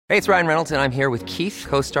Hey, it's Ryan Reynolds, and I'm here with Keith,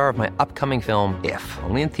 co-star of my upcoming film, If,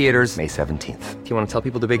 only in theaters May 17th. Do you want to tell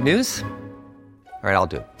people the big news? All right, I'll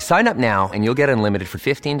do it. Sign up now and you'll get unlimited for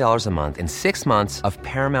 $15 a month and 6 months of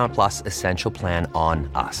Paramount Plus Essential Plan on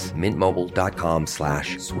us.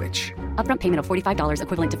 MintMobile.com/switch. Upfront payment of $45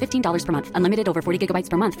 equivalent to $15 per month. Unlimited over 40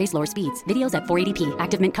 gigabytes per month. Face lower speeds. Videos at 480p.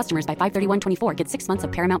 Active Mint customers by 531.24 get 6 months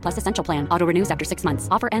of Paramount Plus Essential Plan. Auto renews after 6 months.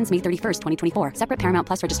 Offer ends May 31st, 2024. Separate Paramount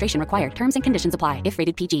Plus registration required. Terms and conditions apply if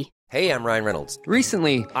rated PG. Hey, I'm Ryan Reynolds.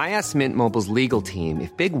 Recently, I asked Mint Mobile's legal team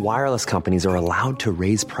if big wireless companies are allowed to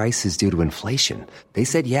raise prices due to inflation. They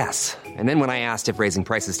said yes. And then when I asked if raising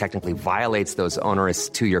prices technically violates those onerous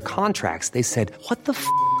 2-year contracts, they said, "What the f***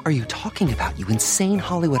 are you talking about, you insane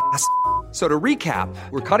Hollywood ass?" So to recap,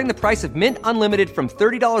 we're cutting the price of Mint Unlimited from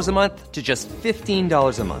 $30 a month to just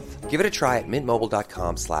 $15 a month. Give it a try at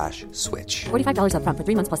mintmobile.com/switch. $45 upfront for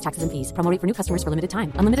 3 months plus taxes and fees. Promo rate for new customers for limited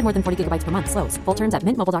time. Unlimited more than 40 gigabytes per month. Slows full terms at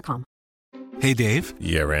mintmobile.com. Hey, Dave.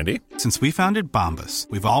 Yeah, Randy. Since we founded Bombas,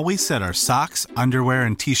 we've always said our socks, underwear,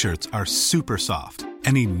 and T-shirts are super soft.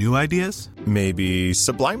 Any new ideas? Maybe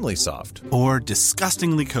sublimely soft. Or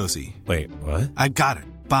disgustingly cozy. Wait, what? I got it.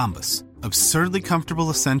 Bombas. Absurdly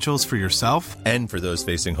comfortable essentials for yourself And for those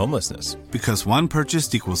facing homelessness. because one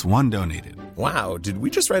purchased equals one donated. Wow, did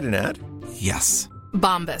we just write an ad? Yes.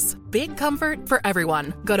 Bombas. Big comfort for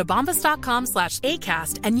everyone. Go to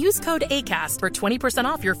bombas.com/ACAST and use code ACAST for 20%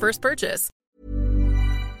 off your first purchase.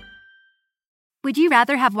 Would you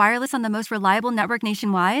rather have wireless on the most reliable network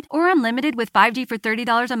nationwide or unlimited with 5G for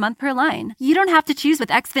 $30 a month per line? You don't have to choose with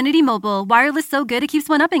Xfinity Mobile. Wireless so good it keeps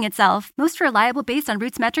one-upping itself. Most reliable based on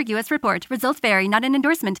Roots Metric US report. Results vary, not an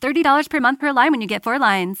endorsement. $30 per month per line when you get 4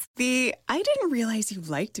 lines. The "I didn't realize you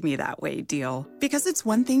liked me that way" deal. Because it's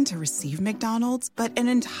one thing to receive McDonald's, but an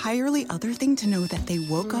entirely other thing to know that they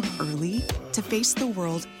woke up early to face the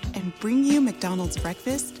world and bring you McDonald's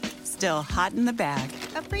breakfast still hot in the bag.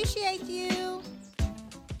 Appreciate you.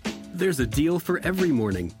 There's a deal for every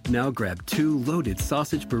morning. Now grab 2 loaded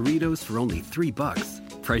sausage burritos for only $3.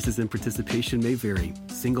 Prices and participation may vary.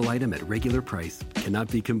 Single item at regular price. Cannot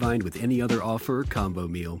be combined with any other offer or combo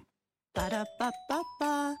meal.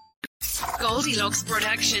 Ba-da-ba-ba-ba. Goldilocks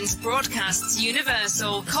Productions broadcasts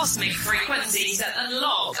universal cosmic frequencies that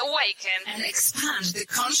unlock, awaken, and expand the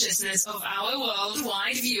consciousness of our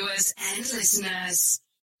worldwide viewers and listeners.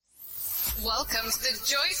 Welcome to the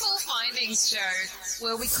Joyful Findings Show,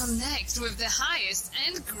 where we connect with the highest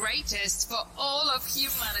and greatest for all of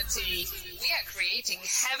humanity. We are creating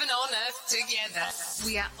heaven on earth together.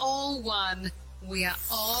 We are all one. We are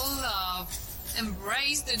all love.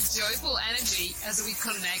 Embrace the joyful energy as we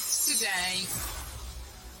connect today.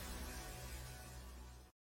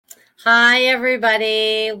 Hi,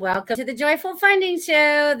 everybody. Welcome to the Joyful Findings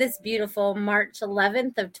Show, this beautiful March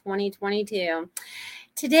 11th of 2022.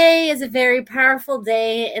 Today is a very powerful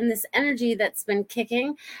day in this energy that's been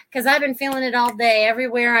kicking because I've been feeling it all day.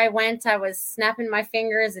 Everywhere I went, I was snapping my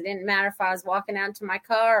fingers. It didn't matter if I was walking out to my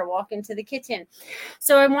car or walking to the kitchen.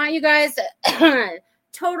 So I want you guys to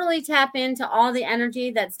totally tap into all the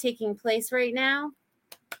energy that's taking place right now.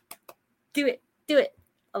 Do it. Do it.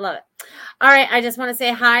 I love it. All right. I just want to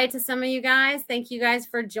say hi to some of you guys. Thank you guys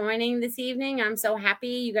for joining this evening. I'm so happy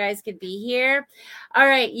you guys could be here. All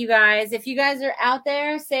right, you guys, if you guys are out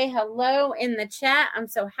there, say hello in the chat. I'm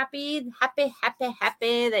so happy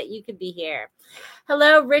that you could be here.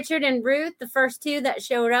 Hello, Richard and Ruth. The first 2 that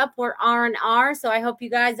showed up were R&R. So I hope you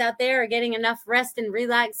guys out there are getting enough rest and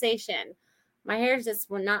relaxation. My hair's just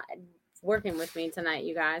not working with me tonight,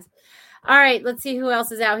 you guys. All right, let's see who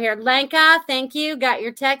else is out here. Lanka, thank you. Got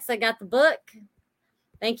your text. I got the book.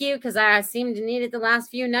 Thank you, because I seem to need it the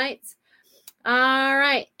last few nights. All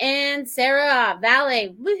right, and Sarah,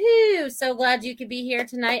 Valley, woohoo. So glad you could be here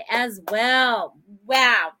tonight as well.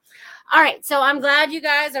 Wow. All right, so I'm glad you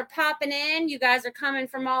guys are popping in. You guys are coming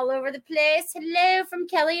from all over the place. Hello from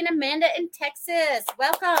Kelly and Amanda in Texas.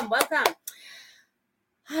 Welcome, welcome.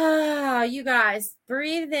 You guys,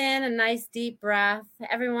 breathe in a nice deep breath.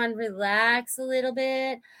 Everyone relax a little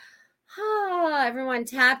bit. Everyone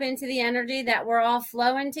tap into the energy that we're all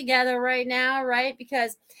flowing together right now, right?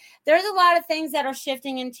 Because there's a lot of things that are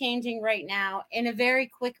shifting and changing right now in a very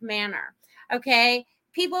quick manner, okay?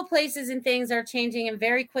 People, places, and things are changing in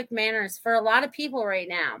very quick manners for a lot of people right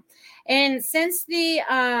now. And since we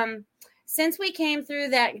came through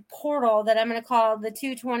that portal that I'm going to call the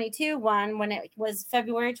 222 one, when it was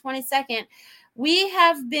February 22nd, we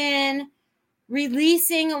have been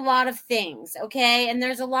releasing a lot of things, okay? And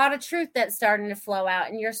there's a lot of truth that's starting to flow out,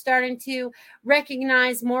 and you're starting to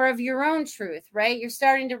recognize more of your own truth, right? You're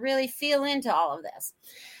starting to really feel into all of this.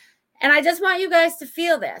 And I just want you guys to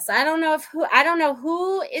feel this. I don't know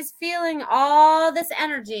who is feeling all this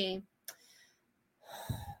energy,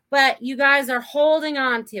 but you guys are holding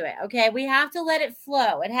on to it. Okay. We have to let it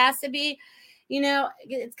flow. It has to be,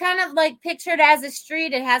 it's kind of like pictured as a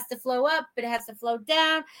street. It has to flow up, but it has to flow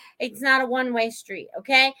down. It's not a one-way street.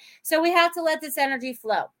 Okay. So we have to let this energy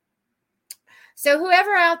flow. So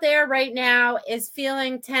whoever out there right now is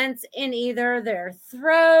feeling tense in either their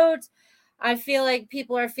throat, I feel like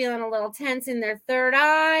people are feeling a little tense in their third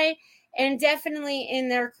eye, and definitely in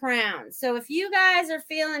their crown. So if you guys are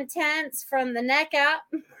feeling tense from the neck up,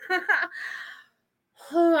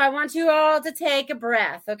 I want you all to take a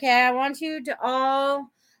breath, okay? I want you to all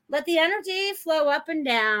let the energy flow up and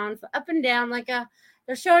down like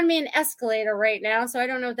they're showing me an escalator right now, so I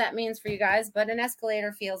don't know what that means for you guys, but an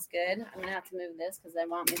escalator feels good. I'm going to have to move this because they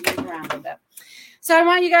want me to move around a bit. So I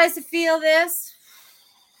want you guys to feel this,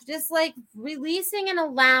 just like releasing and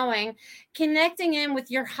allowing, connecting in with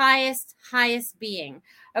your highest being,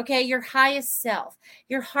 okay? Your highest self,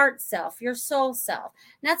 your heart self, your soul self.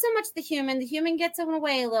 Not so much the human. The human gets in the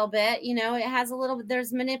way a little bit. It has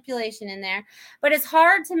there's manipulation in there, but it's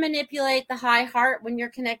hard to manipulate the high heart when you're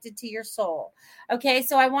connected to your soul, okay?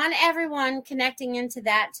 So I want everyone connecting into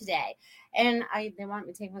that today. And they want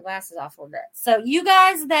me to take my glasses off a little bit. So you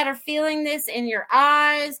guys that are feeling this in your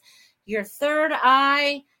eyes, your third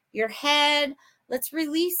eye, your head, let's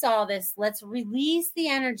release all this. Let's release the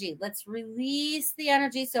energy. Let's release the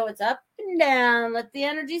energy so it's up and down. Let the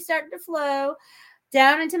energy start to flow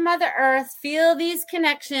down into Mother Earth. Feel these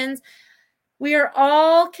connections. We are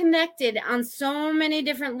all connected on so many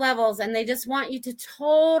different levels, and they just want you to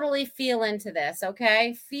totally feel into this,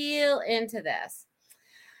 okay? Feel into this.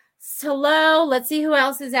 Hello, let's see who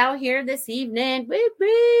else is out here this evening. Woo,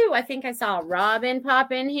 woo. I think I saw Robin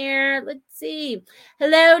pop in here. Let's see.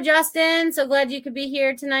 Hello, Justin. So glad you could be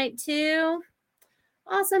here tonight too.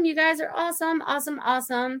 Awesome. You guys are awesome.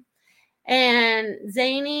 Awesome. And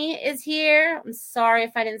Zany is here. I'm sorry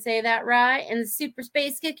if I didn't say that right. And Super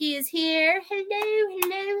Space Cookie is here.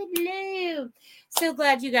 Hello. So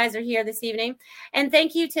glad you guys are here this evening. And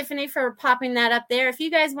thank you, Tiffany, for popping that up there. If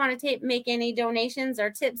you guys want to make any donations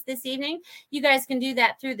or tips this evening, you guys can do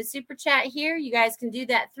that through the super chat here. You guys can do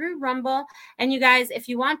that through Rumble. And you guys, if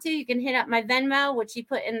you want to, you can hit up my Venmo, which you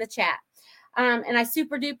put in the chat. And I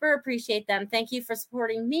super duper appreciate them. Thank you for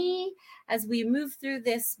supporting me as we move through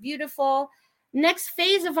this beautiful next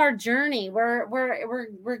phase of our journey.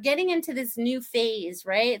 We're getting into this new phase,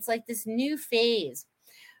 right? It's like this new phase.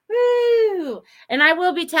 Woo! And I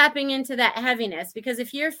will be tapping into that heaviness, because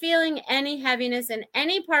if you're feeling any heaviness in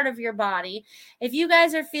any part of your body, if you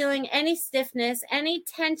guys are feeling any stiffness, any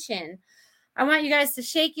tension, I want you guys to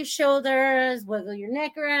shake your shoulders, wiggle your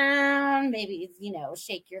neck around, maybe,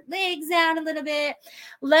 shake your legs out a little bit.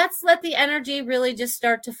 Let's let the energy really just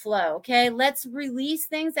start to flow, okay? Let's release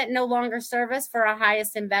things that no longer serve us for our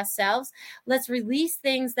highest and best selves. Let's release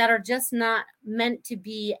things that are just not meant to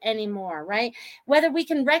be anymore, right? Whether we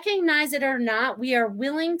can recognize it or not, we are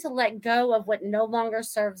willing to let go of what no longer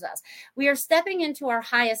serves us. We are stepping into our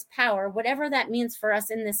highest power, whatever that means for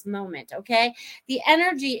us in this moment, okay? The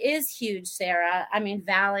energy is huge, Sarah.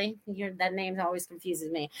 Valley, that name always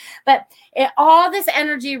confuses me. But all this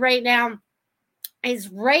energy right now is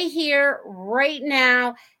right here, right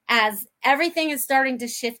now, as everything is starting to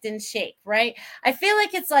shift and shake, right? I feel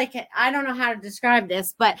like it's like, I don't know how to describe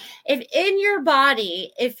this, but if in your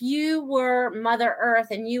body, if you were Mother Earth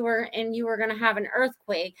and you were going to have an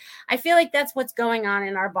earthquake, I feel like that's what's going on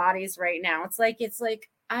in our bodies right now. It's like,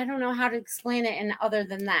 I don't know how to explain it and other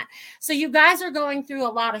than that. So you guys are going through a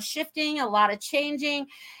lot of shifting, a lot of changing,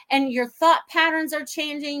 and your thought patterns are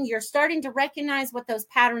changing. You're starting to recognize what those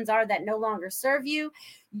patterns are that no longer serve you.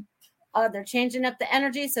 They're changing up the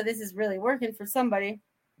energy. So this is really working for somebody.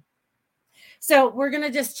 So we're going to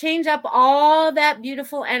just change up all that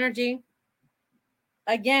beautiful energy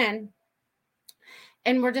again.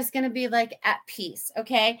 And we're just going to be like at peace.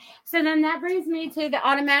 Okay. So then that brings me to the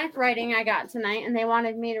automatic writing I got tonight. And they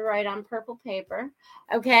wanted me to write on purple paper.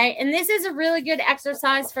 Okay. And this is a really good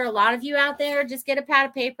exercise for a lot of you out there. Just get a pad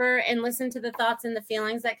of paper and listen to the thoughts and the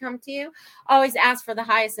feelings that come to you. Always ask for the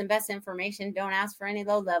highest and best information. Don't ask for any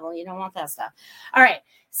low level. You don't want that stuff. All right.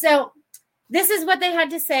 So this is what they had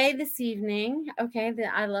to say this evening. Okay,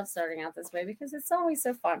 I love starting out this way because it's always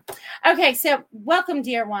so fun. Okay, so welcome,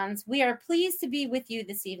 dear ones. We are pleased to be with you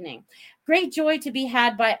this evening. Great joy to be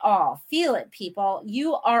had by all. Feel it, people.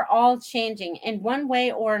 You are all changing in one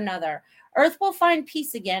way or another. Earth will find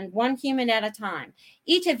peace again, one human at a time.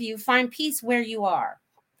 Each of you find peace where you are.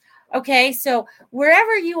 Okay, so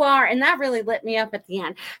wherever you are, and that really lit me up at the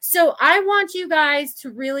end. So I want you guys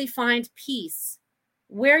to really find peace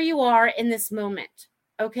where you are in this moment.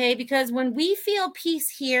 Okay, because when we feel peace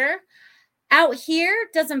here, out here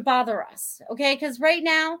doesn't bother us. Okay, because right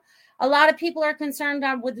now, a lot of people are concerned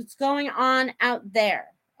on what's going on out there.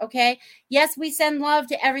 Okay, yes, we send love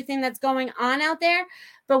to everything that's going on out there,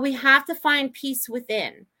 but we have to find peace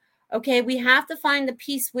within. Okay, we have to find the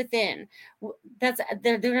peace within.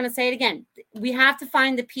 They're going to say it again. We have to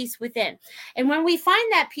find the peace within. And when we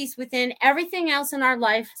find that peace within, everything else in our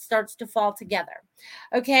life starts to fall together.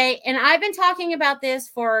 Okay, and I've been talking about this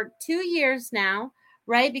for 2 years now,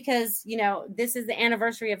 right? Because, this is the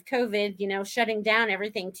anniversary of COVID, shutting down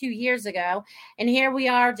everything 2 years ago. And here we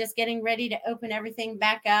are just getting ready to open everything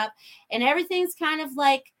back up. And everything's kind of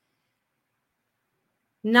like,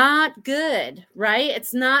 not good, right?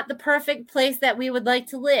 It's not the perfect place that we would like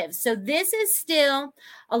to live. So this is still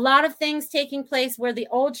a lot of things taking place where the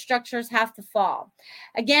old structures have to fall.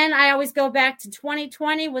 Again, I always go back to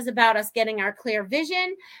 2020 was about us getting our clear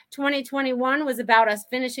vision. 2021 was about us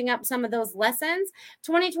finishing up some of those lessons.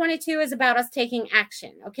 2022 is about us taking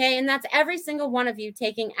action, okay? And that's every single one of you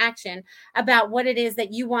taking action about what it is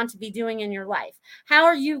that you want to be doing in your life. How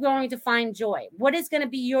are you going to find joy? What is going to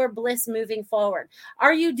be your bliss moving forward?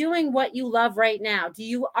 Are you doing what you love right now?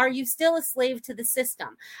 Are you still a slave to the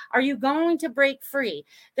system? Are you going to break free?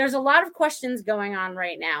 There's a lot of questions going on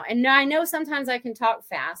right now. And I know sometimes I can talk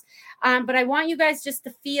fast, but I want you guys just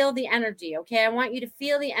to feel the energy, okay? I want you to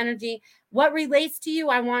feel the energy. What relates to you,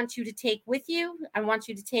 I want you to take with you. I want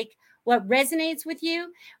you to take what resonates with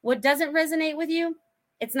you. What doesn't resonate with you,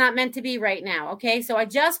 it's not meant to be right now, okay? So I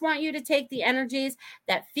just want you to take the energies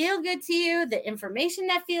that feel good to you, the information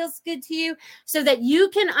that feels good to you, so that you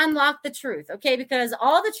can unlock the truth, okay? Because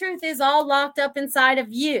all the truth is all locked up inside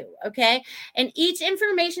of you, okay? And each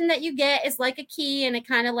information that you get is like a key, and it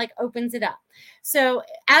kind of like opens it up. So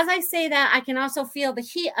as I say that, I can also feel the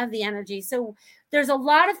heat of the energy. So there's a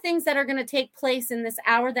lot of things that are going to take place in this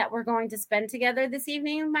hour that we're going to spend together this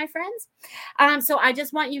evening, my friends. So I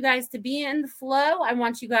just want you guys to be in the flow. I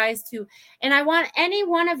want you guys to, and I want any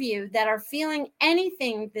one of you that are feeling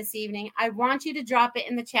anything this evening, I want you to drop it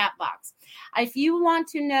in the chat box. If you want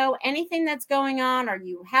to know anything that's going on, or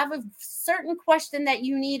you have a certain question that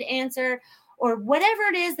you need answered, or whatever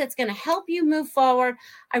it is that's going to help you move forward,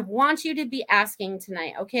 I want you to be asking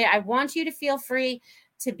tonight, okay? I want you to feel free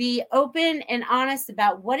to be open and honest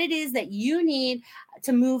about what it is that you need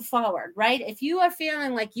to move forward, right? If you are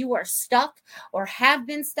feeling like you are stuck or have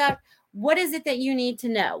been stuck, what is it that you need to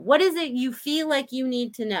know? What is it you feel like you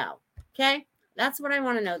need to know? Okay? That's what I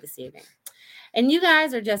want to know this evening. And you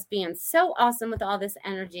guys are just being so awesome with all this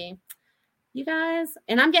energy. You guys,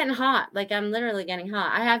 and I'm getting hot. Like, I'm literally getting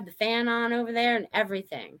hot. I have the fan on over there and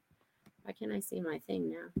everything. Why can't I see my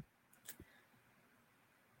thing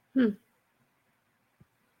now?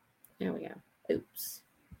 There we go. Oops.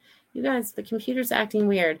 You guys, the computer's acting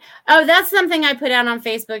weird. Oh, that's something I put out on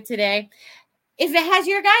Facebook today. If it has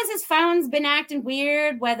your guys' phones been acting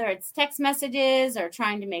weird, whether it's text messages or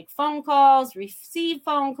trying to make phone calls, receive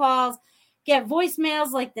phone calls, get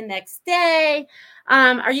voicemails like the next day,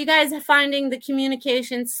 are you guys finding the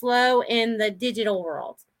communication slow in the digital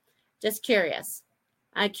world? Just curious.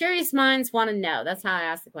 Curious minds want to know. That's how I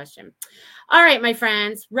ask the question. All right, my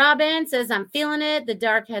friends. Robin says, I'm feeling it. The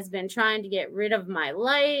dark has been trying to get rid of my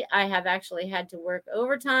light. I have actually had to work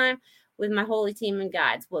overtime with my holy team and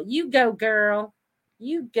guides. Well, you go, girl.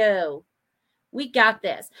 You go. We got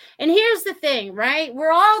this. And here's the thing, right?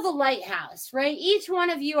 We're all the lighthouse, right? Each one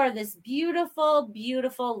of you are this beautiful,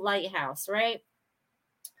 beautiful lighthouse, right?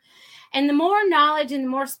 And the more knowledge and the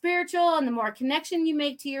more spiritual and the more connection you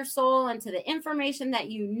make to your soul and to the information that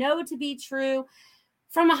you know to be true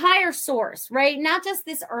from a higher source, right? Not just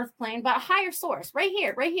this earth plane, but a higher source right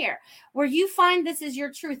here, where you find this is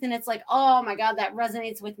your truth. And it's like, oh my God, that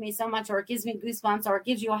resonates with me so much, or it gives me goosebumps, or it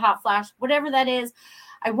gives you a hot flash, whatever that is.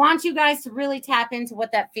 I want you guys to really tap into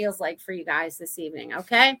what that feels like for you guys this evening,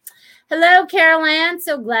 okay? Hello, Carol Ann.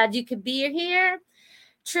 So glad you could be here.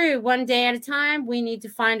 True, one day at a time. We need to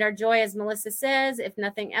find our joy, as Melissa says. If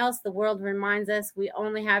nothing else, the world reminds us we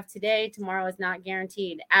only have today. Tomorrow is not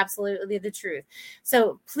guaranteed. Absolutely the truth.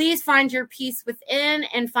 So please find your peace within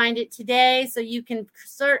and find it today so you can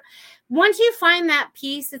start. Once you find that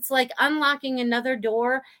peace, it's like unlocking another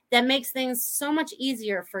door that makes things so much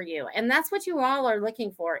easier for you. And that's what you all are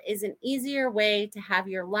looking for, is an easier way to have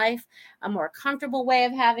your life, a more comfortable way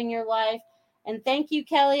of having your life, And thank you,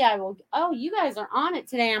 Kelly. Oh, you guys are on it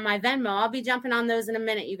today on my Venmo. I'll be jumping on those in a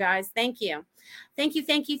minute, you guys. Thank you. Thank you.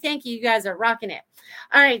 You guys are rocking it.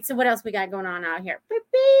 All right. So what else we got going on out here?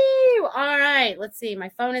 Boop-boo. All right. Let's see. My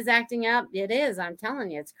phone is acting up. It is. I'm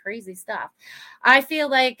telling you, it's crazy stuff. I feel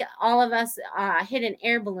like all of us hit an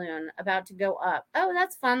air balloon about to go up. Oh,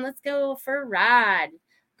 that's fun. Let's go for a ride.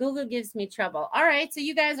 Google gives me trouble. All right. So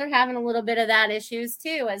you guys are having a little bit of that issues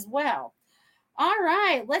too as well. All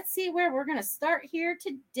right, let's see where we're going to start here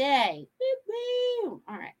today. Woo-woo.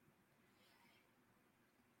 All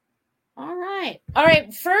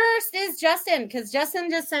right. First is Justin, because Justin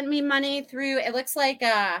just sent me money through, it looks like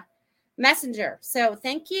Messenger. So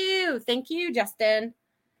thank you, Justin.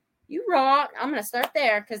 You rock. I'm going to start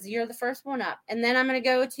there because you're the first one up. And then I'm going to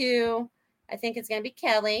go to, I think it's going to be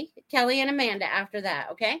Kelly and Amanda after that,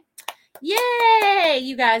 okay? Yay!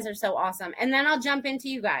 You guys are so awesome. And then I'll jump into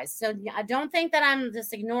you guys. So I don't think that I'm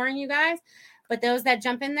just ignoring you guys, but those that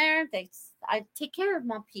jump in there, I take care of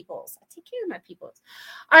my peoples.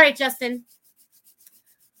 All right, Justin.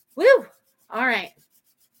 Woo! All right.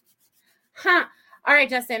 All right,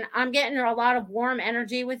 Justin. I'm getting a lot of warm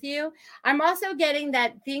energy with you. I'm also getting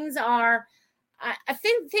that things are, I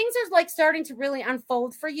think things are like starting to really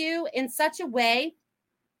unfold for you in such a way.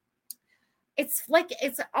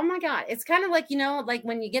 Oh my God. It's kind of like, like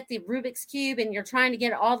when you get the Rubik's Cube and you're trying to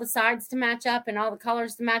get all the sides to match up and all the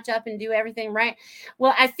colors to match up and do everything right.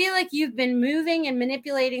 Well, I feel like you've been moving and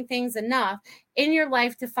manipulating things enough in your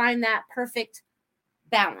life to find that perfect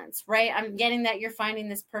balance, right? I'm getting that you're finding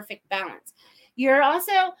this perfect balance. You're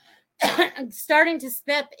also starting to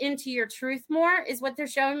step into your truth more is what they're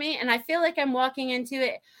showing me. And I feel like I'm walking into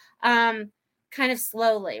it kind of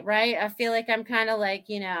slowly, right? I feel like I'm kind of like,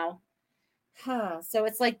 so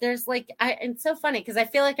it's like there's like it's so funny because I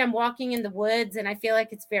feel like I'm walking in the woods and I feel like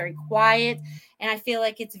it's very quiet and I feel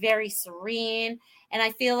like it's very serene and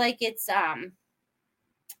I feel like it's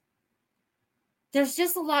there's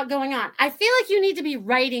just a lot going on. I feel like you need to be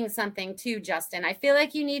writing something too, Justin. I feel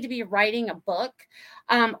like you need to be writing a book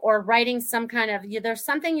or writing some kind of, there's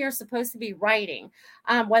something you're supposed to be writing,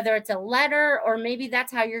 whether it's a letter or maybe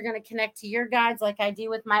that's how you're going to connect to your guides like I do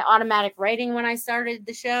with my automatic writing when I started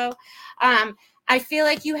the show. I feel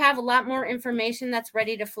like you have a lot more information that's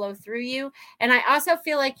ready to flow through you. And I also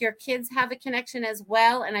feel like your kids have a connection as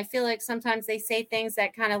well. And I feel like sometimes they say things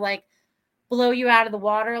that kind of like blow you out of the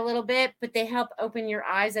water a little bit, but they help open your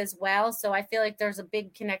eyes as well. So I feel like there's a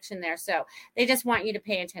big connection there. So they just want you to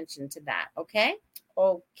pay attention to that. Okay.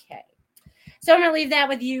 So I'm going to leave that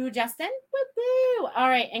with you, Justin. Woo-hoo. All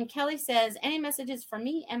right. And Kelly says, any messages for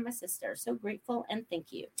me and my sister? So grateful and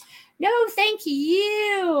thank you. No, thank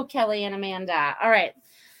you, Kelly and Amanda. All right.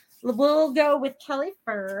 We'll go with Kelly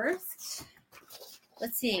first.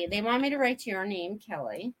 Let's see. They want me to write your name,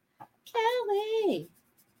 Kelly.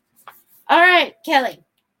 All right, Kelly.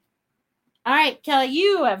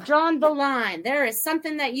 You have drawn the line. There is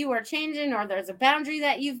something that you are changing, or there's a boundary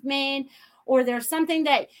that you've made, or there's something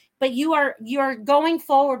but you are going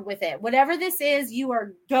forward with it. Whatever this is, you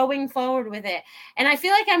are going forward with it. And I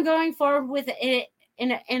feel like I'm going forward with it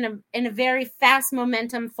in a very fast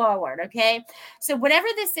momentum forward. Okay. So whatever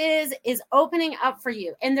this is opening up for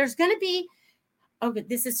you. And there's going to be, oh,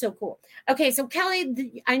 this is so cool. Okay, so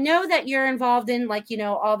Kelly, I know that you're involved in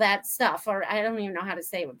all that stuff, or I don't even know how to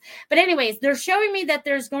say them. But anyways, they're showing me that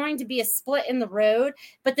there's going to be a split in the road,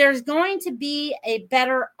 but there's going to be a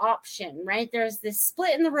better option, right? There's this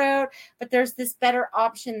split in the road, but there's this better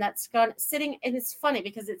option that's sitting, and it's funny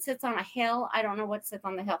because it sits on a hill. I don't know what sits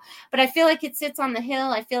on the hill, but I feel like it sits on the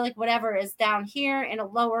hill. I feel like whatever is down here in a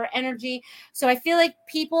lower energy. So I feel like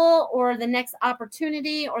people or the next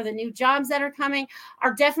opportunity or the new jobs that are coming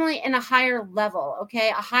are definitely in a higher level, okay?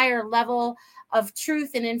 A higher level of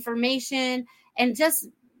truth and information and just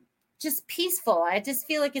peaceful. I just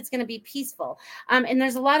feel like it's going to be peaceful. And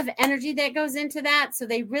there's a lot of energy that goes into that. So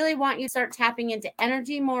they really want you to start tapping into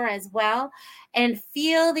energy more as well and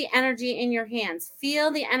feel the energy in your hands.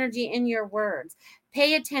 Feel the energy in your words.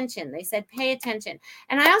 Pay attention. They said pay attention.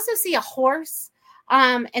 And I also see a horse.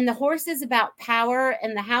 And the horse is about power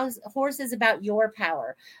and the horse is about your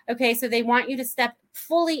power. Okay. So they want you to step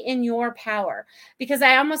fully in your power because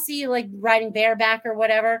I almost see you like riding bareback or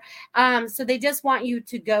whatever. So they just want you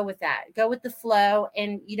to go with that, go with the flow.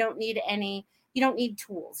 And you don't need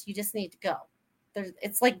tools. You just need to go.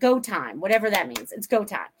 It's like go time, whatever that means. It's go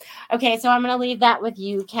time. Okay. So I'm going to leave that with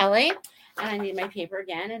you, Kelly. And I need my paper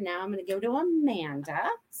again. And now I'm going to go to Amanda.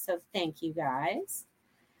 So thank you guys.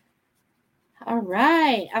 All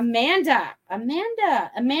right, Amanda.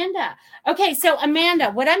 Okay, so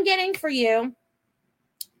Amanda, what I'm getting for you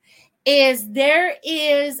is there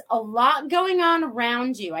is a lot going on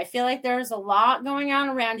around you. I feel like there's a lot going on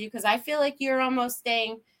around you because I feel like you're almost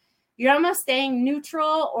staying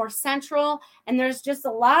neutral or central, and there's just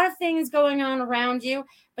a lot of things going on around you,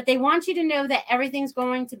 but they want you to know that everything's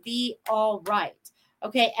going to be all right.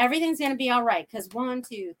 Okay, everything's going to be all right because 1,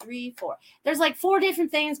 2, 3, 4. There's like 4 different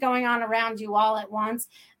things going on around you all at once,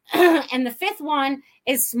 and the 5th one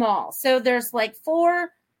is small. So there's like 4.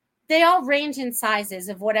 They all range in sizes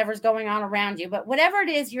of whatever's going on around you. But whatever it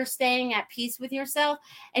is, you're staying at peace with yourself.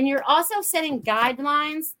 And you're also setting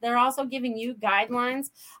guidelines. They're also giving you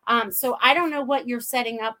guidelines. So I don't know what you're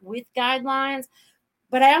setting up with guidelines,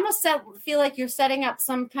 but I almost feel like you're setting up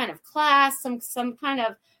some kind of class, some kind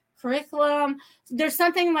of curriculum. There's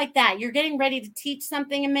something like that. You're getting ready to teach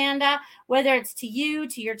something, Amanda, whether it's to you,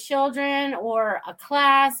 to your children, or a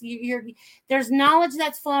class. There's knowledge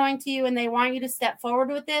that's flowing to you, and they want you to step forward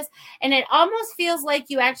with this. And it almost feels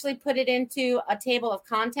like you actually put it into a table of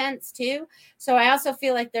contents too. So I also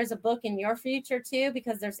feel like there's a book in your future too,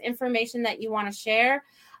 because there's information that you want to share,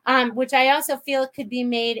 which I also feel could be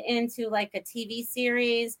made into like a TV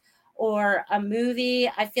series or a movie.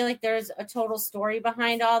 I feel like there's a total story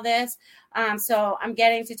behind all this. So I'm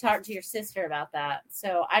getting to talk to your sister about that.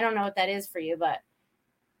 So I don't know what that is for you, but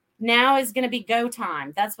now is going to be go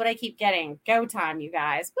time. That's what I keep getting. Go time, you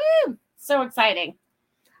guys. Woo! So exciting.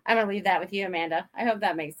 I'm going to leave that with you, Amanda. I hope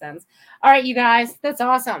that makes sense. All right, you guys. That's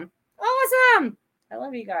awesome. Awesome. I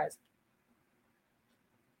love you guys.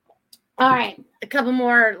 All right. A couple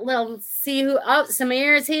more see who. Oh,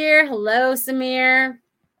 Samir is here. Hello, Samir.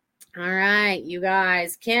 All right, you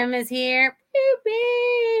guys. Kim is here.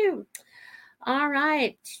 Boop, boop. All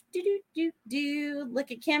right. Look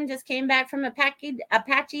at Kim just came back from Apache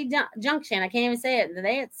Junction. I can't even say it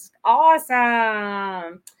today. It's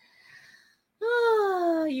awesome.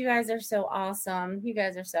 Oh, you guys are so awesome. You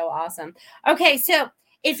guys are so awesome. Okay, so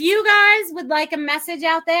if you guys would like a message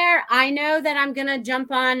out there, I know that I'm going to jump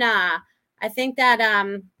on. I think that,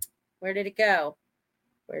 where did it go?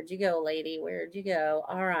 Where'd you go, lady? Where'd you go?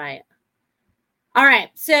 All right.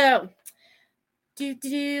 So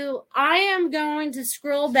I am going to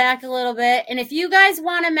scroll back a little bit. And if you guys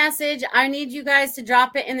want a message, I need you guys to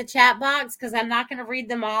drop it in the chat box because I'm not going to read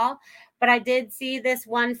them all. But I did see this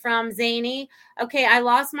one from Zany. Okay, I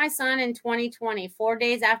lost my son in 2020, 4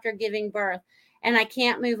 days after giving birth, and I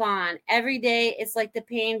can't move on. Every day it's like the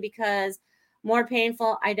pain because more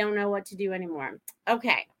painful. I don't know what to do anymore.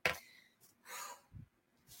 Okay.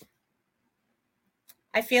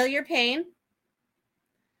 I feel your pain.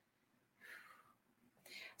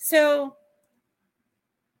 So,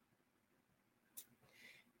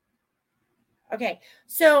 okay.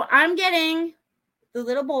 So I'm getting the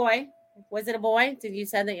little boy. Was it a boy? Did you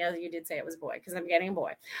say that? Yeah, you did say it was a boy because I'm getting a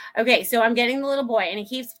boy. Okay. So I'm getting the little boy and he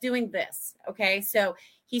keeps doing this. Okay. So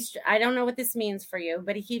I don't know what this means for you,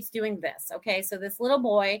 but he keeps doing this. Okay. So this little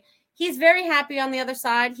boy, he's very happy on the other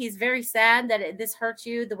side. He's very sad that this hurts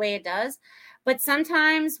you the way it does. But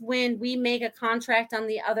sometimes when we make a contract on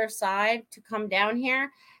the other side to come down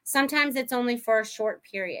here, sometimes it's only for a short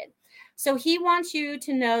period. So he wants you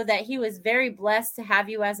to know that he was very blessed to have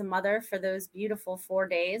you as a mother for those beautiful 4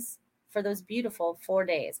 days.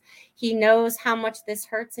 He knows how much this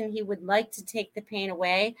hurts and he would like to take the pain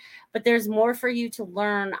away, but there's more for you to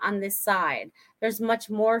learn on this side. There's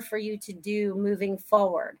much more for you to do moving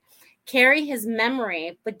forward. Carry his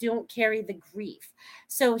memory, but don't carry the grief.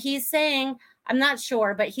 So he's saying, I'm not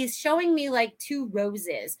sure, but he's showing me like 2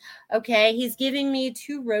 roses. Okay. He's giving me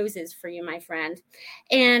 2 roses for you, my friend.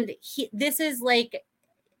 And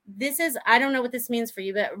I don't know what this means for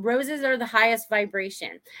you, but roses are the highest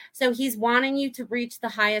vibration. So he's wanting you to reach the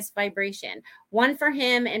highest vibration, one for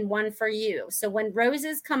him and one for you. So when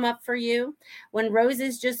roses come up for you, when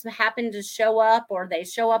roses just happen to show up or they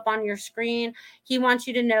show up on your screen, he wants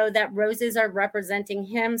you to know that roses are representing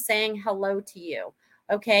him saying hello to you.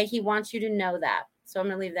 Okay. He wants you to know that. So I'm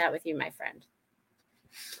going to leave that with you, my friend.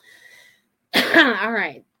 All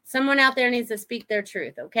right. Someone out there needs to speak their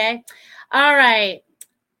truth. Okay. All right.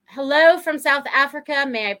 Hello from South Africa.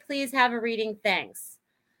 May I please have a reading? Thanks.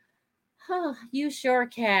 Oh, you sure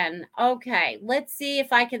can. Okay, let's see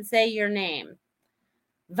if I can say your name.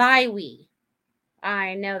 Viwi.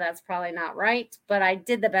 I know that's probably not right, but I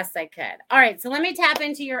did the best I could. All right, so let me tap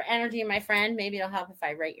into your energy, my friend. Maybe it'll help if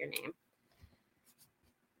I write your name.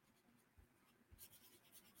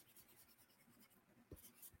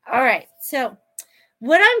 All right, so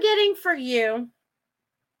what I'm getting for you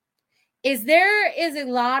is there is a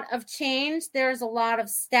lot of change. There's a lot of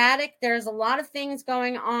static. There's a lot of things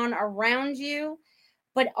going on around you.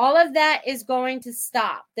 But all of that is going to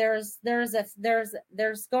stop. There's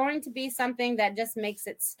going to be something that just makes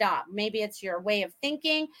it stop. Maybe it's your way of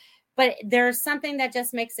thinking, but there's something that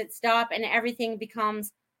just makes it stop and everything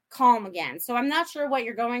becomes calm again. So I'm not sure what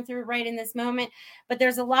you're going through right in this moment, but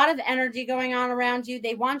there's a lot of energy going on around you.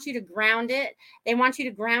 They want you to ground it. They want you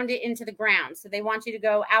to ground it into the ground. So they want you to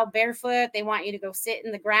go out barefoot. They want you to go sit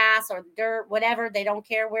in the grass or the dirt, whatever. They don't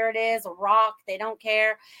care where it is, a rock. They don't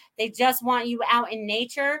care. They just want you out in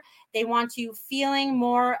nature. They want you feeling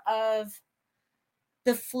more of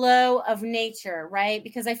the flow of nature, right?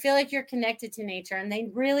 Because I feel like you're connected to nature and they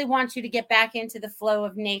really want you to get back into the flow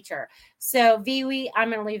of nature. So Viwi, I'm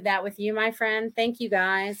going to leave that with you, my friend. Thank you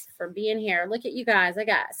guys for being here. Look at you guys. I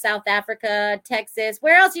got South Africa, Texas.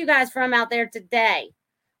 Where else are you guys from out there today?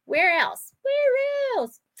 Where else? Where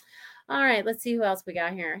else? All right, let's see who else we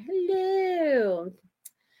got here. Hello.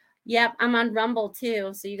 Yep, I'm on Rumble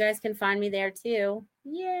too, so you guys can find me there too.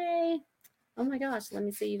 Yay. Oh my gosh, let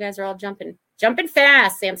me see. You guys are all jumping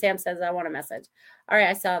fast. Sam says I want a message. All right,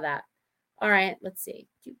 I saw that. All right, let's see.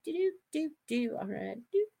 All right.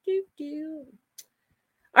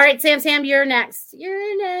 All right, Sam, you're next.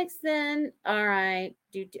 You're next then. All right.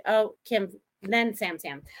 Oh, Kim, then Sam.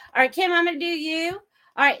 All right, Kim, I'm going to do you.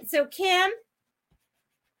 All right, so Kim,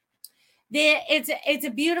 it's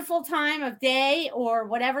a beautiful time of day or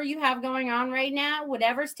whatever you have going on right now,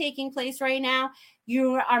 whatever's taking place right now.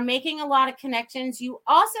 You are making a lot of connections. You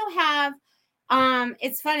also have,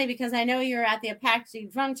 it's funny because I know you're at the Apache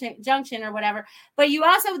Junction or whatever, but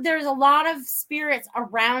there's a lot of spirits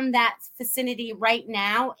around that vicinity right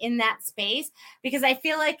now in that space, because I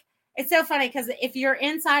feel like it's so funny because if you're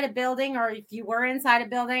inside a building or if you were inside a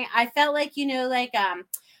building, I felt like,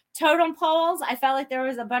 totem poles. I felt like there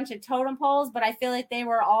was a bunch of totem poles, but I feel like they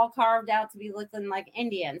were all carved out to be looking like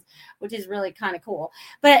Indians, which is really kind of cool.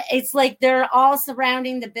 But it's like they're all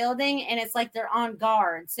surrounding the building and it's like they're on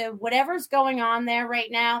guard. So whatever's going on there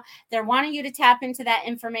right now, they're wanting you to tap into that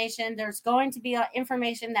information. There's going to be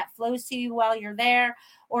information that flows to you while you're there,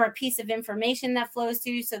 or a piece of information that flows to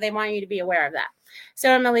you. So they want you to be aware of that.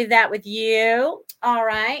 So I'm going to leave that with you. All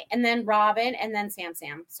right. And then Robin and then Sam.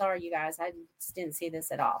 Sorry, you guys. I just didn't see this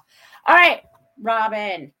at all. All right.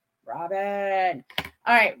 Robin. All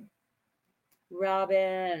right.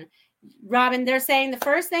 Robin, they're saying the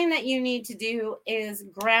first thing that you need to do is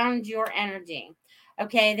ground your energy.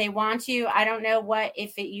 Okay. They want you, I don't know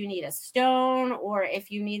if you need a stone or if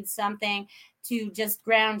you need something to just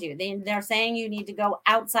ground you. They're saying you need to go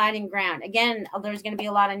outside and ground. Again, there's going to be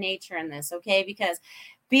a lot of nature in this, okay? Because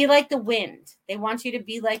be like the wind. They want you to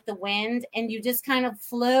be like the wind, and you just kind of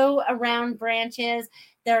flow around branches.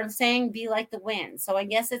 They're saying be like the wind. So I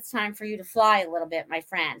guess it's time for you to fly a little bit, my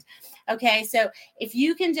friend. Okay, so if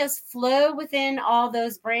you can just flow within all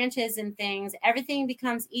those branches and things, everything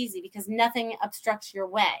becomes easy because nothing obstructs your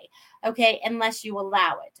way, okay, unless you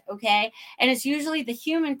allow it, okay? And it's usually the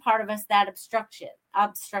human part of us that obstructs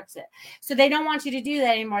it. So they don't want you to do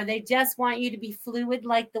that anymore. They just want you to be fluid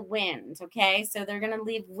like the wind, okay? So they're going to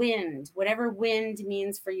leave wind, whatever wind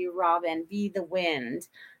means for you, Robin, be the wind.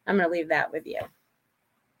 I'm going to leave that with you.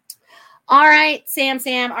 All right, Sam.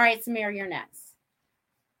 All right, Samir, you're next.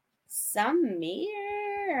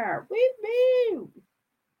 Samir. Woo-hoo.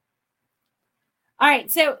 All right,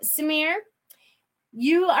 so Samir,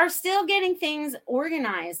 you are still getting things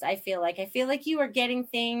organized, I feel like. You are getting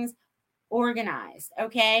things organized,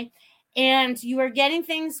 okay? And you are getting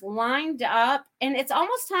things lined up, and it's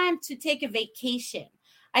almost time to take a vacation.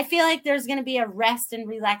 I feel like there's going to be a rest and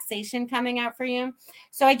relaxation coming out for you.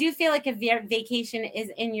 So I do feel like a vacation is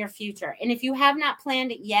in your future. And if you have not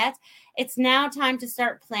planned it yet, it's now time to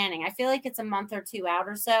start planning. I feel like it's a month or two out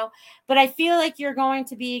or so, but I feel like you're going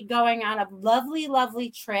to be going on a lovely, lovely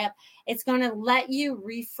trip. It's going to let you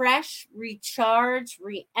refresh, recharge,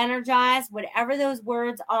 re-energize, whatever those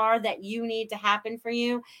words are that you need to happen for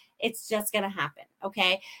you. It's just going to happen.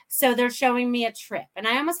 Okay. So they're showing me a trip, and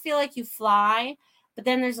I almost feel like you fly, but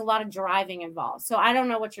then there's a lot of driving involved. So I don't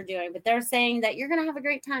know what you're doing, but they're saying that you're going to have a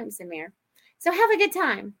great time, Samir. So have a good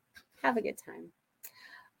time.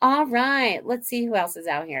 All right. Let's see who else is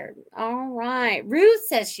out here. All right. Ruth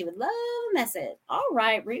says she would love a message. All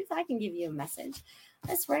right, Ruth, I can give you a message.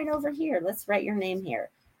 Let's write over here. Let's write your name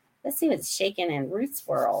here. Let's see what's shaking in Ruth's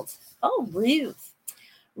world. Oh, Ruth.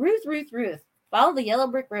 Ruth. Follow the yellow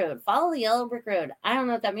brick road. I don't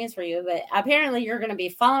know what that means for you, but apparently you're going to be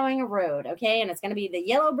following a road, okay? And it's going to be the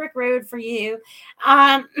yellow brick road for you.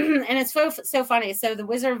 And it's so funny. So the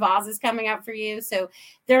Wizard of Oz is coming up for you. So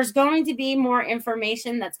there's going to be more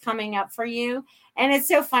information that's coming up for you. And it's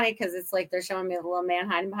so funny because it's like they're showing me the little man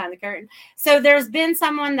hiding behind the curtain. So there's been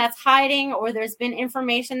someone that's hiding, or there's been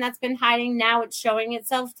information that's been hiding. Now it's showing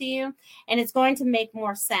itself to you, and it's going to make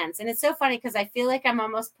more sense. And it's so funny because I feel like I'm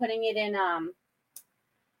almost putting it in.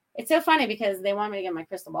 It's so funny because they want me to get my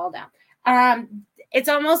crystal ball down. It's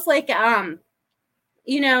almost like I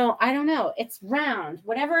don't know. It's round.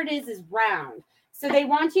 Whatever it is round. So they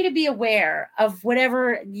want you to be aware of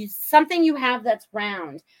something you have that's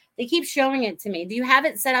round. They keep showing it to me. Do you have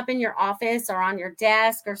it set up in your office or on your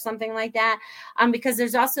desk or something like that? Because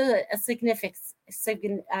there's also a significance.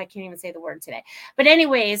 I can't even say the word today. But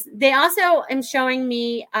anyways, they also am showing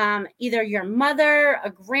me either your mother, a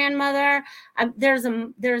grandmother. There's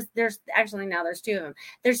actually now there's two of them.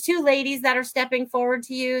 There's two ladies that are stepping forward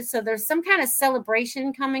to you. So there's some kind of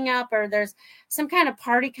celebration coming up, or there's some kind of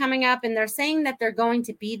party coming up, and they're saying that they're going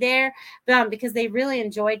to be there because they really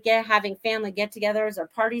enjoyed having family get-togethers or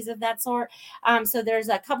parties of that sort. So there's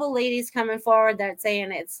a couple ladies coming forward that's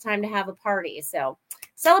saying it's time to have a party. So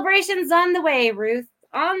celebration's on the way, Ruth.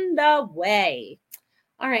 On the way.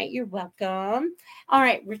 All right, you're welcome. All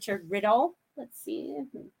right, Richard Riddle. Let's see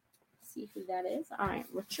who that is. All right,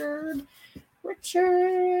 Richard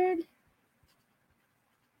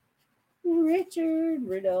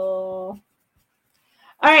Riddle.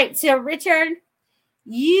 All right, so Richard,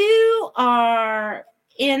 you are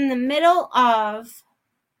in the middle of.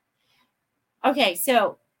 Okay,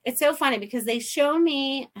 so it's so funny because they show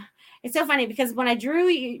me. It's so funny because when I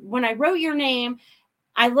wrote your name,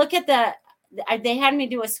 I look at they had me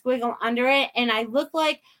do a squiggle under it, and I look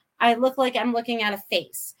like I'm looking at a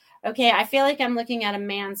face. Okay, I feel like I'm looking at a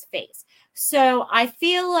man's face. So I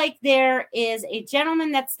feel like there is a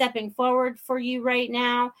gentleman that's stepping forward for you right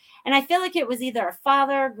now, and I feel like it was either a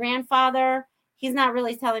father, grandfather. He's not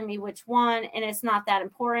really telling me which one, and it's not that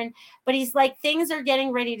important. But he's like, things are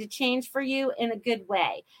getting ready to change for you in a good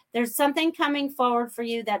way. There's something coming forward for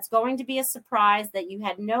you that's going to be a surprise that you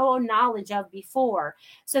had no knowledge of before.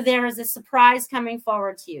 So there is a surprise coming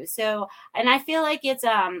forward to you. So, and I feel like it's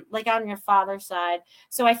like on your father's side.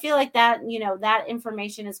 So I feel like that, that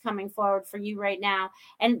information is coming forward for you right now.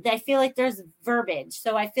 And I feel like there's verbiage.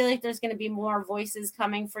 So I feel like there's going to be more voices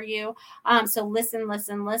coming for you. So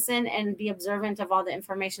listen, and be observant of all the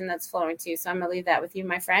information that's flowing to you. So I'm going to leave that with you,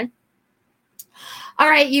 my friend. All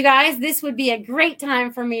right, you guys, this would be a great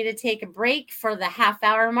time for me to take a break for the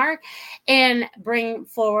half-hour mark and bring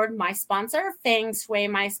forward my sponsor, Feng Shui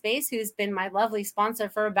My Space, who's been my lovely sponsor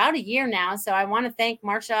for about a year now. So I want to thank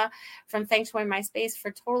Marsha from Feng Shui My Space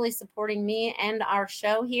for totally supporting me and our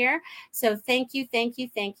show here. So thank you.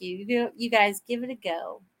 You guys give it a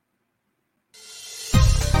go.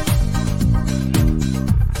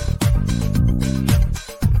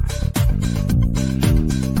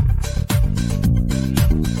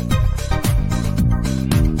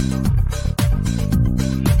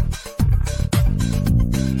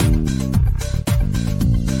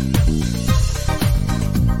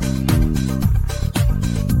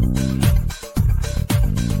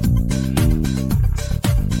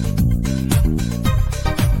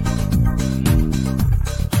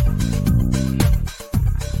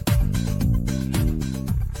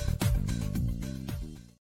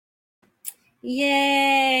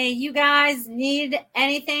 Yay. You guys need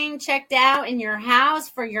anything checked out in your house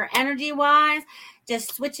for your energy wise?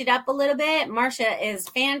 Just switch it up a little bit. Marsha is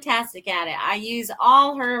fantastic at it. I use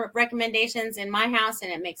all her recommendations in my house,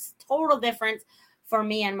 and it makes total difference for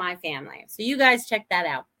me and my family. So you guys check that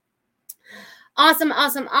out. Awesome.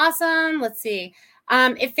 Let's see.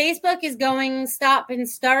 If Facebook is going stop and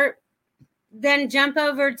start, then jump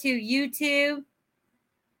over to YouTube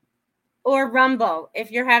or Rumble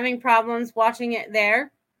if you're having problems watching it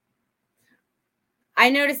there.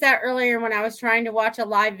 I noticed that earlier when I was trying to watch a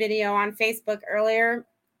live video on Facebook earlier.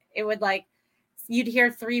 It would you'd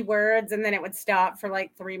hear 3 words and then it would stop for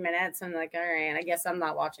 3 minutes. And all right, I guess I'm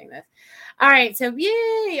not watching this. All right, so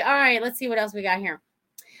yay. All right, let's see what else we got here.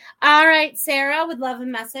 All right, Sarah would love a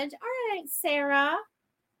message. All right,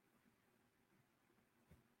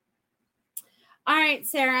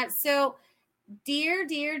 Sarah. So dear.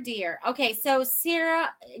 Okay, so Sarah,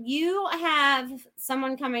 you have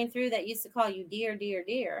someone coming through that used to call you dear.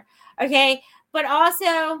 Okay, but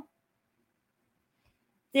also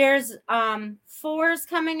there's 4s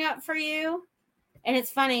coming up for you, and it's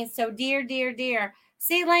funny. So dear.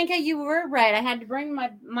 See, Lenka, you were right. I had to bring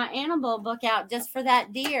my animal book out just for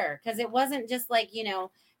that deer, because it wasn't just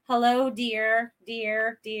hello, dear.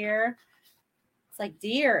 It's like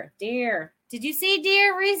deer. Did you see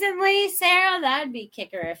deer recently, Sarah? That'd be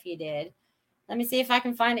kicker if you did. Let me see if I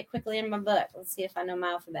can find it quickly in my book. Let's see if I know my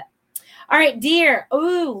alphabet. All right, dear.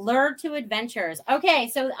 Ooh, lure to adventures. Okay,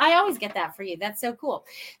 so I always get that for you. That's so cool.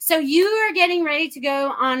 So you are getting ready to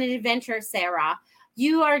go on an adventure, Sarah.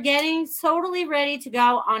 You are getting totally ready to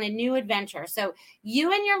go on a new adventure. So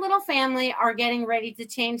you and your little family are getting ready to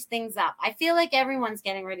change things up. I feel like everyone's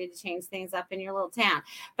getting ready to change things up in your little town.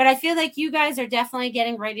 But I feel like you guys are definitely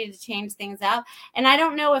getting ready to change things up. And I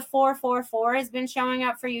don't know if 444 has been showing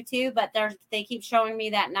up for you too, but they keep showing me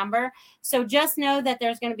that number. So just know that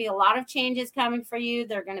there's going to be a lot of changes coming for you.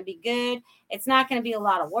 They're going to be good. It's not going to be a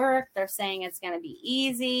lot of work. They're saying it's going to be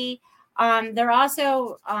easy. They're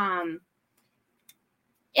also...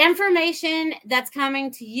 information that's coming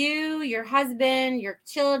to you, your husband, your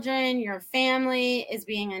children, your family is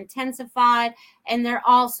being intensified, and they're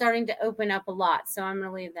all starting to open up a lot. So I'm going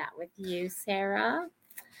to leave that with you, Sarah.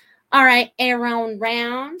 All right, Aaron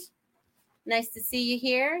Round. Nice to see you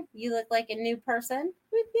here. You look like a new person.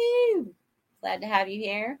 Woo-hoo. Glad to have you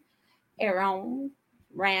here. Aaron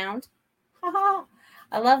Round.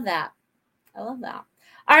 I love that. I love that.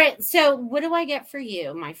 All right, so what do I get for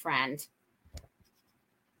you, my friend?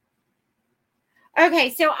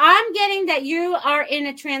 Okay, so I'm getting that you are in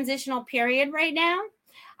a transitional period right now.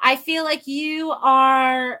 I feel like you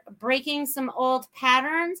are breaking some old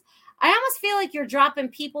patterns. I almost feel like you're dropping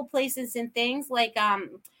people, places, and things like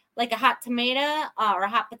a hot tomato or a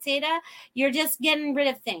hot potato. You're just getting rid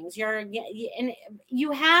of things. And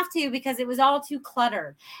you have to, because it was all too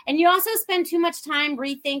cluttered. And you also spend too much time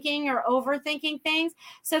rethinking or overthinking things.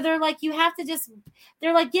 So they're like, get out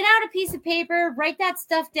a piece of paper, write that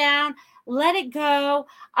stuff down, let it go.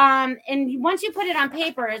 And once you put it on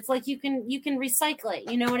paper, it's like you can recycle it.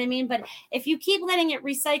 You know what I mean? But if you keep letting it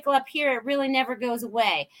recycle up here, it really never goes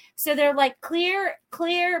away. So they're like, clear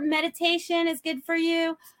meditation is good for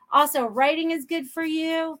you. Also, writing is good for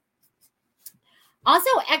you. Also,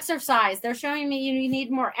 exercise. They're showing me you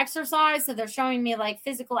need more exercise. So they're showing me like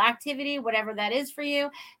physical activity, whatever that is for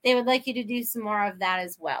you. They would like you to do some more of that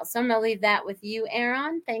as well. So I'm going to leave that with you,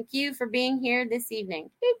 Aaron. Thank you for being here this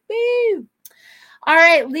evening. Woo-hoo. All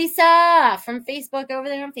right, Lisa from Facebook over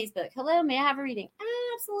there on Facebook. Hello, may I have a reading?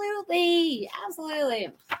 Absolutely.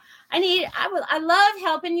 I love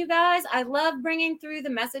helping you guys. I love bringing through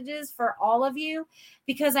the messages for all of you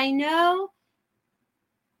because I know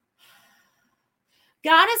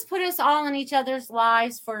God has put us all in each other's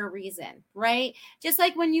lives for a reason, right? Just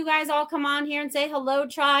like when you guys all come on here and say, hello,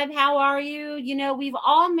 tribe, how are you? You know, we've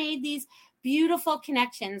all made these beautiful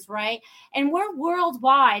connections, right? And we're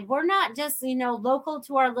worldwide. We're not just, local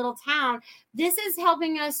to our little town. This is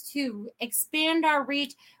helping us to expand our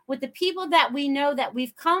reach with the people that we know that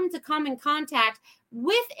we've come in contact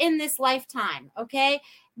with in this lifetime, okay?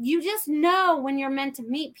 You just know when you're meant to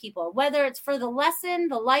meet people, whether it's for the lesson,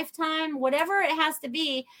 the lifetime, whatever it has to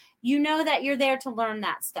be, you know that you're there to learn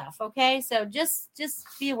that stuff, okay? So just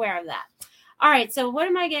be aware of that. All right, so what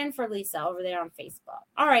am I getting for Lisa over there on Facebook?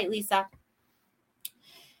 All right, Lisa.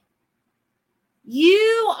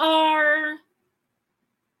 You are...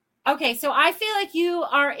 Okay, so I feel like you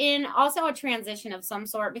are in also a transition of some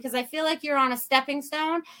sort because I feel like you're on a stepping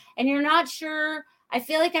stone and you're not sure. I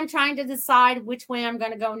feel like I'm trying to decide which way I'm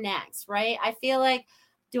going to go next, right? I feel like,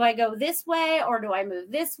 do I go this way or do I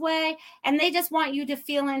move this way? And they just want you to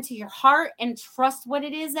feel into your heart and trust what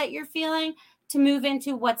it is that you're feeling to move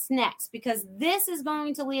into what's next because this is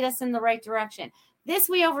going to lead us in the right direction. This,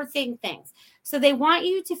 we overthink things. So they want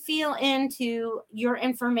you to feel into your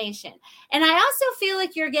information. And I also feel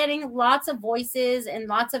like you're getting lots of voices and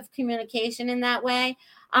lots of communication in that way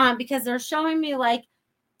because they're showing me like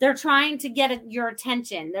they're trying to get your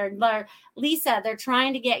attention. Lisa, they're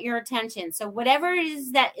trying to get your attention. So whatever it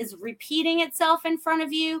is that is repeating itself in front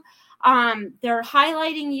of you, they're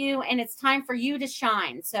highlighting you and it's time for you to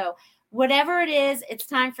shine. So whatever it is, it's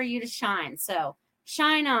time for you to shine. So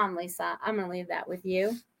shine on, Lisa. I'm going to leave that with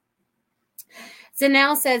you.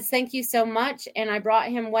 Zanelle says, thank you so much. And I brought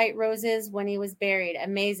him white roses when he was buried.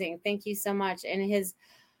 Amazing. Thank you so much. And his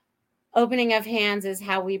opening of hands is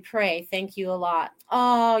how we pray. Thank you a lot.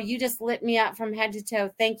 Oh, you just lit me up from head to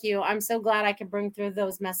toe. Thank you. I'm so glad I could bring through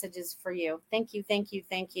those messages for you. Thank you. Thank you.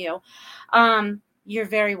 Thank you. You're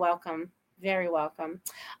very welcome. Very welcome.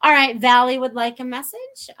 All right. Valley would like a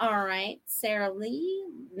message. All right. Sarah Lee,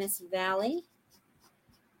 Miss Valley.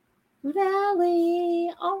 Valley,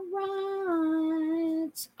 all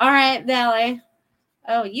right, Valley.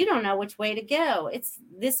 Oh, you don't know which way to go. It's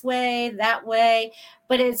this way, that way,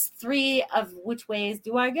 but it's three of which ways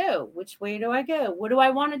do I go? Which way do I go? What do I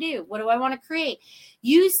want to do? What do I want to create?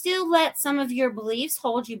 you still let some of your beliefs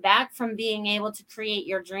hold you back from being able to create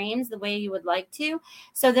your dreams the way you would like to.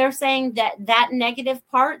 So they're saying that negative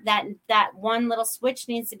part, that one little switch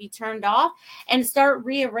needs to be turned off and start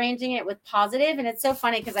rearranging it with positive. And it's so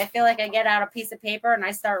funny because I feel like I get out a piece of paper and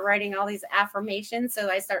I start writing all these affirmations. So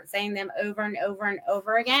I start saying them over and over and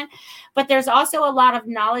over again. But there's also a lot of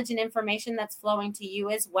knowledge and information that's flowing to you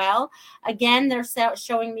as well. Again, they're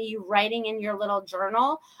showing me you writing in your little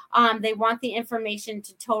journal. They want the information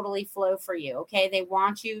to totally flow for you. Okay. They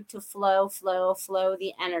want you to flow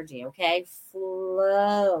the energy. Okay.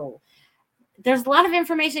 Flow. There's a lot of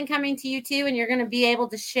information coming to you too, and you're going to be able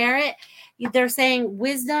to share it. They're saying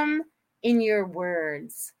wisdom in your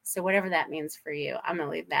words. So whatever that means for you, I'm going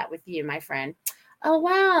to leave that with you, my friend. Oh,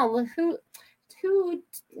 wow.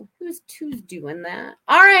 Who's doing that?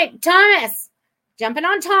 All right, Thomas. Jumping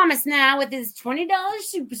on Thomas now with his $20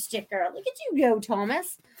 super sticker. Look at you go,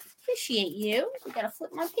 Thomas. Appreciate you. We got to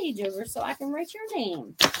flip my page over so I can write your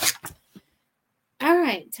name. All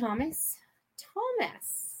right, Thomas. All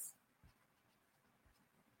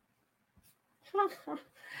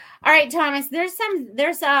right, Thomas.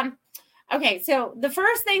 Okay, so the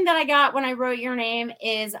first thing that I got when I wrote your name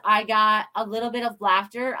is I got a little bit of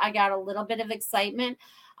laughter. I got a little bit of excitement.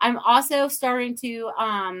 I'm also starting to,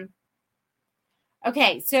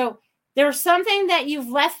 okay, so there's something that you've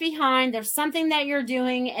left behind. There's something that you're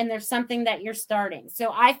doing, and there's something that you're starting.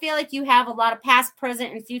 So I feel like you have a lot of past,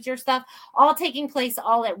 present, and future stuff all taking place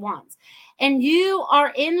all at once. And you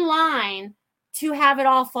are in line to have it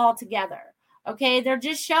all fall together. Okay, they're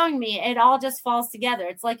just showing me it all just falls together.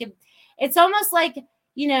 It's like it's almost like,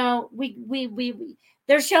 you know,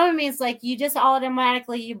 they're showing me it's like you just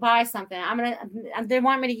automatically you buy something. They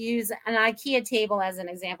want me to use an IKEA table as an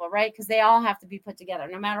example, right? Because they all have to be put together.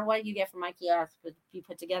 No matter what you get from IKEA, have to be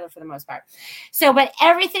put together for the most part. So, but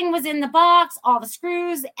everything was in the box, all the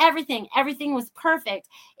screws, everything was perfect.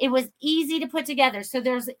 It was easy to put together. So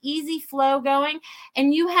there's easy flow going,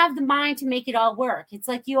 and you have the mind to make it all work. It's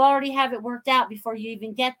like you already have it worked out before you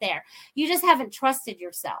even get there. You just haven't trusted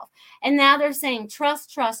yourself. And now they're saying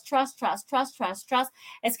trust.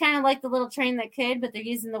 It's kind of like the little train that could, but they're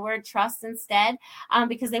using the word trust instead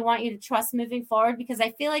because they want you to trust moving forward, because I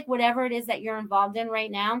feel like whatever it is that you're involved in right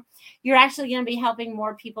now, you're actually going to be helping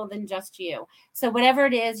more people than just you. So whatever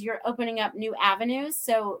it is, you're opening up new avenues.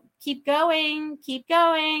 So keep going,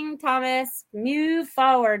 Thomas. Move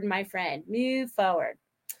forward, my friend. Move forward.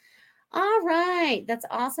 All right. That's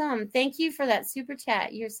awesome. Thank you for that super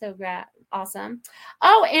chat. You're so awesome.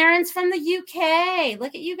 Oh, Aaron's from the UK.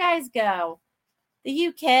 Look at you guys go. The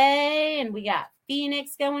UK, and we got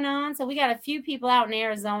Phoenix going on. So we got a few people out in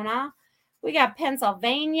Arizona. We got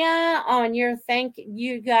Pennsylvania. Oh, and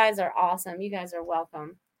you guys are awesome. You guys are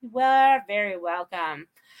welcome. We're very welcome.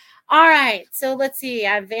 All right. So let's see.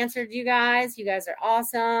 I've answered you guys. You guys are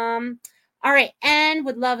awesome. All right. N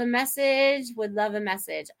would love a message.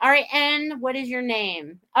 All right. N, what is your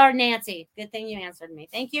name? Oh, Nancy. Good thing you answered me.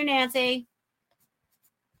 Thank you, Nancy.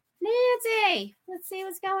 Nancy, let's see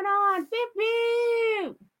what's going on. Beep,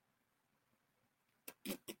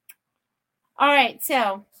 beep. All right,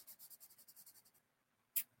 so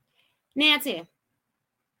Nancy,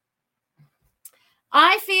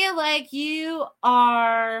 I feel like you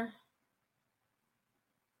are,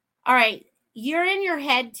 all right, you're in your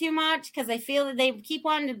head too much, because I feel that they keep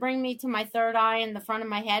wanting to bring me to my third eye in the front of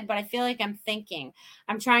my head, but I feel like I'm thinking.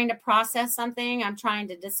 I'm trying to process something. I'm trying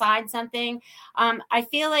to decide something. I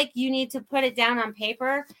feel like you need to put it down on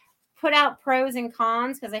paper, put out pros and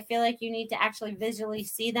cons, because I feel like you need to actually visually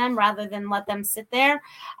see them rather than let them sit there.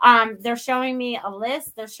 They're showing me a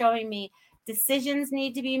list. They're showing me decisions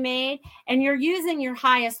need to be made, and you're using your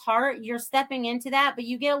highest heart. You're stepping into that, but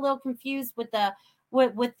you get a little confused with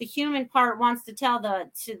what the human part wants to tell the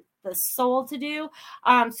soul to do.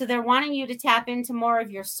 So they're wanting you to tap into more of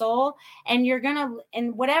your soul, and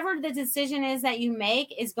and whatever the decision is that you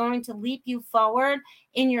make is going to leap you forward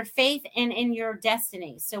in your faith and in your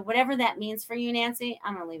destiny. So whatever that means for you, Nancy,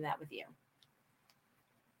 I'm going to leave that with you.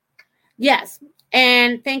 Yes.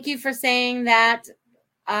 And thank you for saying that.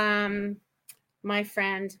 My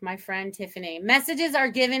friend Tiffany. Messages are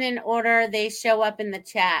given in order they show up in the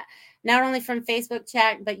chat, not only from Facebook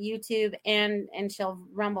chat, but YouTube, and she'll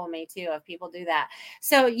rumble me too if people do that.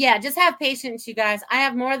 So yeah, just have patience, you guys. I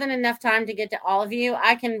have more than enough time to get to all of you.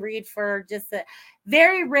 I can read for just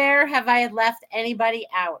very rare have I left anybody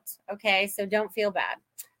out. Okay, so don't feel bad.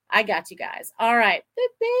 I got you guys. All right.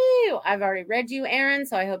 I've already read you, Aaron,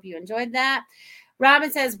 so I hope you enjoyed that.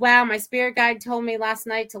 Robin says, wow, my spirit guide told me last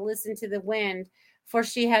night to listen to the wind, for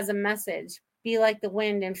she has a message. Be like the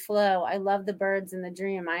wind and flow. I love the birds in the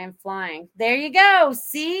dream. I am flying. There you go.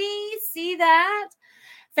 See that?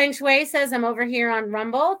 Feng Shui says, I'm over here on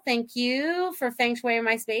Rumble. Thank you for Feng Shui in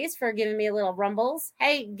my space for giving me a little rumbles.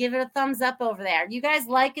 Hey, give it a thumbs up over there. You guys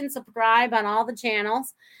like and subscribe on all the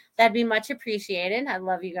channels. That'd be much appreciated. I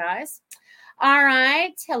love you guys. All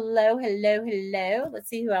right. Hello. Let's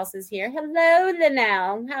see who else is here. Hello,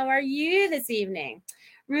 Linnell. How are you this evening?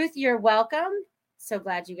 Ruth, you're welcome. So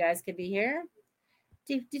glad you guys could be here.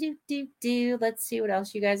 Let's see what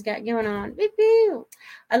else you guys got going on.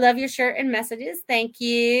 I love your shirt and messages. Thank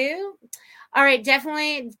you. All right,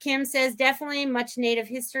 definitely. Kim says definitely much Native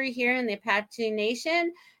history here in the Apache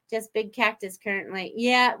Nation. Just big cactus currently.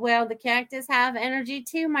 Yeah, well, the cactus have energy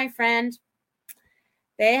too, my friend.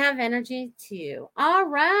 They have energy too. All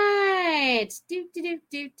right.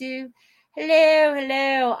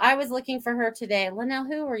 Hello. I was looking for her today. Linnell,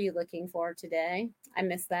 who are you looking for today? I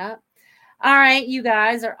missed that. All right, you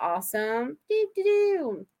guys are awesome.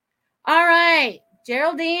 All right,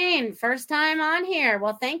 Geraldine, first time on here.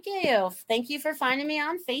 Well, thank you. Thank you for finding me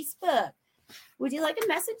on Facebook. Would you like a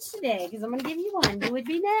message today? Because I'm going to give you one. You would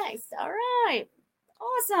be next. All right.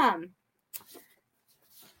 Awesome.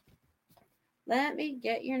 Let me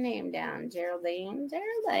get your name down,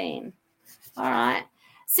 Geraldine. All right.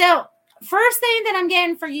 So, first thing that I'm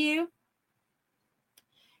getting for you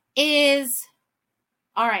is,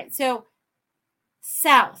 all right, so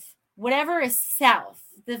south, whatever is south,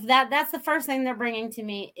 that's the first thing they're bringing to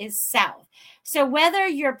me is south. So whether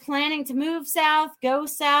you're planning to move south, go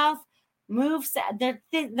south, move south,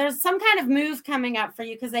 there's some kind of move coming up for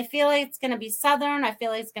you because I feel like it's going to be southern. I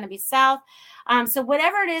feel like it's going to be south. So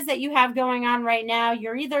whatever it is that you have going on right now,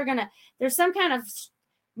 you're either there's some kind of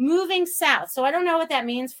moving south. So I don't know what that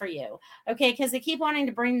means for you. Okay. Because they keep wanting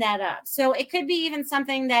to bring that up. So it could be even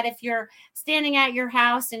something that if you're standing at your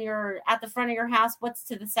house and you're at the front of your house, what's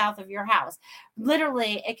to the south of your house?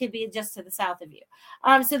 Literally, it could be just to the south of you.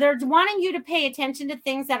 So they're wanting you to pay attention to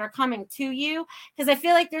things that are coming to you. Because I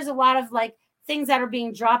feel like there's a lot of like things that are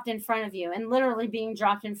being dropped in front of you and literally being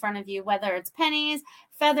dropped in front of you, whether it's pennies,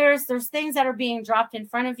 feathers, there's things that are being dropped in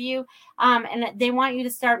front of you. And they want you to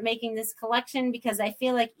start making this collection because I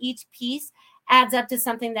feel like each piece adds up to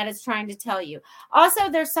something that it's trying to tell you.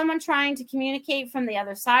 Also, there's someone trying to communicate from the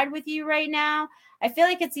other side with you right now. I feel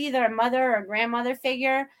like it's either a mother or a grandmother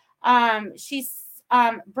figure. She's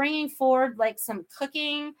bringing forward like some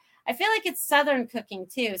cooking. I feel like it's Southern cooking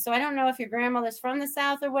too. So I don't know if your grandmother's from the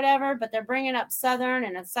South or whatever, but they're bringing up Southern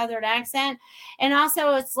and a Southern accent. And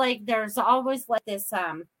also it's like, there's always like this,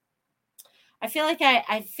 I feel like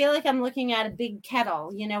I'm looking at a big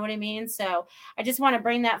kettle, you know what I mean? So I just want to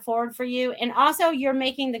bring that forward for you. And also you're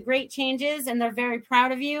making the great changes and they're very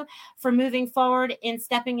proud of you for moving forward and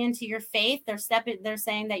stepping into your faith. They're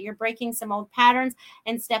saying that you're breaking some old patterns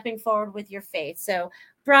and stepping forward with your faith. So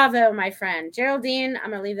bravo, my friend. Geraldine,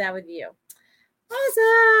 I'm going to leave that with you.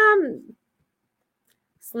 Awesome.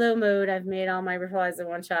 Slow mode. I've made all my replies in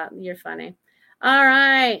one shot. You're funny. All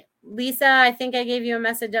right. Lisa, I think I gave you a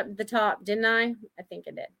message up at the top, didn't I? I think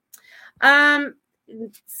I did.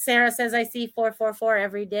 Sarah says, I see 444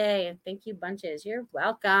 every day. Thank you, bunches. You're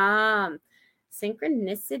welcome.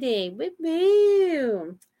 Synchronicity.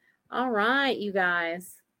 Woo-hoo. All right, you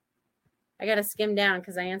guys. I got to skim down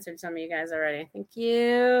because I answered some of you guys already. Thank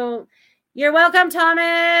you. You're welcome,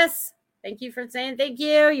 Thomas. Thank you for saying thank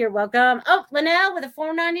you. You're welcome. Oh, Linnell with a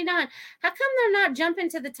 $4.99. How come they're not jumping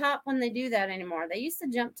to the top when they do that anymore? They used to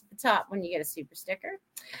jump to the top when you get a super sticker.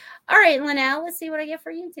 All right, Linnell, let's see what I get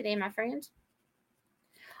for you today, my friend.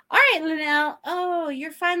 All right, Linnell. Oh,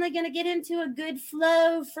 you're finally going to get into a good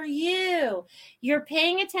flow for you. You're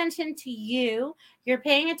paying attention to you. You're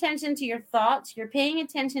paying attention to your thoughts. You're paying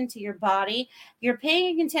attention to your body. You're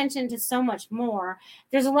paying attention to so much more.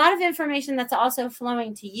 There's a lot of information that's also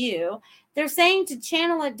flowing to you. They're saying to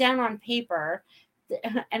channel it down on paper.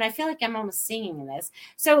 And I feel like I'm almost singing this.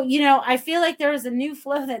 So, I feel like there is a new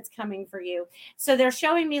flow that's coming for you. So they're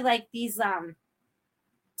showing me like these,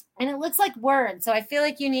 and it looks like words. So I feel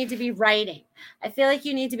like you need to be writing. I feel like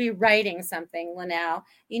you need to be writing something, Linnell.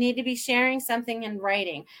 You need to be sharing something in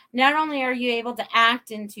writing. Not only are you able to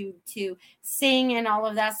act and to sing and all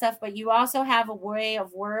of that stuff, but you also have a way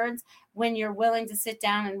of words when you're willing to sit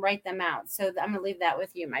down and write them out. So I'm going to leave that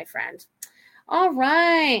with you, my friend. All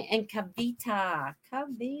right. And Kavita.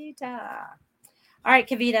 All right,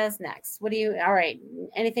 Kavita's next. All right.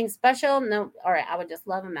 Anything special? No. All right. I would just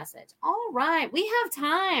love a message. All right. We have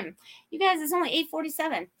time. You guys, it's only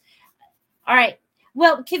 8:47. All right.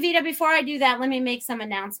 Well, Kavita, before I do that, let me make some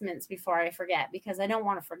announcements before I forget, because I don't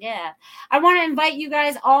want to forget. I want to invite you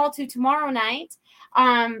guys all to tomorrow night.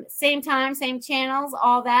 Same time, same channels,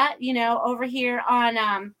 all that, over here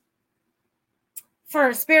on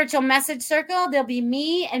for Spiritual Message Circle. There'll be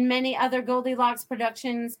me and many other Goldilocks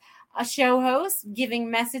Productions show hosts giving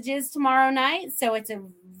messages tomorrow night. So it's a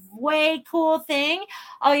way cool thing.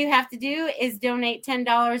 All you have to do is donate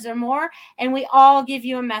 $10 or more, and we all give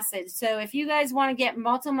you a message. So if you guys want to get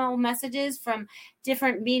multiple messages from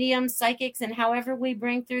different mediums, psychics, and however we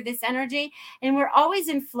bring through this energy, and we're always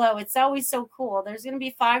in flow. It's always so cool. There's going to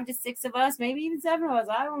be 5 to 6 of us, maybe even 7 of us.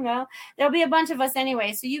 I don't know. There'll be a bunch of us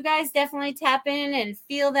anyway. So you guys definitely tap in and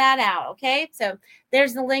feel that out. Okay. So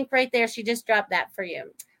there's the link right there. She just dropped that for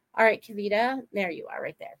you. All right, Kavita. There you are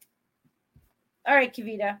right there. All right,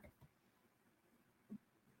 Kavita.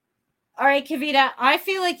 All right, Kavita. I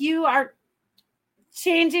feel like you are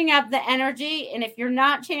changing up the energy. And if you're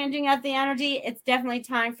not changing up the energy, it's definitely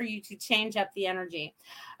time for you to change up the energy.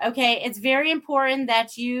 Okay. It's very important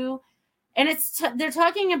that you, and they're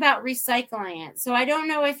talking about recycling it. So I don't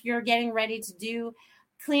know if you're getting ready to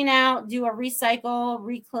clean out, do a recycle,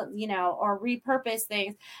 or repurpose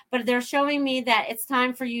things, but they're showing me that it's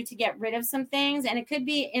time for you to get rid of some things, and it could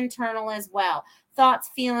be internal as well.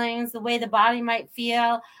 Thoughts, feelings, the way the body might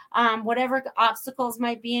feel, whatever obstacles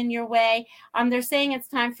might be in your way. They're saying it's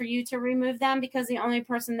time for you to remove them, because the only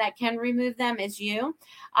person that can remove them is you.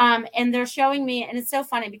 And they're showing me, and it's so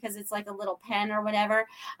funny because it's like a little pen or whatever.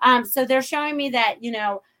 So they're showing me that,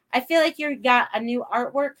 I feel like you got a new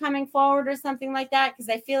artwork coming forward or something like that, because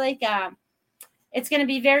I feel like it's going to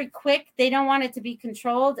be very quick. They don't want it to be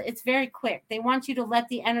controlled. It's very quick. They want you to let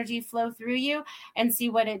the energy flow through you and see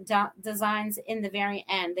what it designs in the very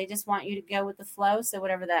end. They just want you to go with the flow. So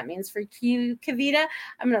whatever that means for you, Kavita,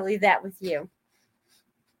 I'm going to leave that with you.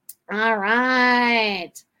 All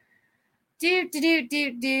right.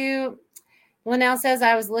 Linnell says,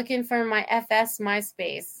 I was looking for my FS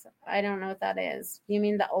MySpace. I don't know what that is. You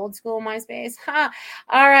mean the old school MySpace? Ha!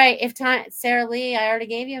 All right. Sarah Lee, I already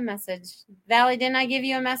gave you a message. Valley, didn't I give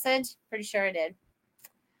you a message? Pretty sure I did.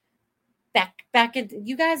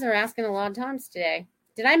 You guys are asking a lot of times today.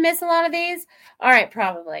 Did I miss a lot of these? All right,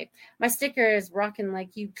 probably. My sticker is rocking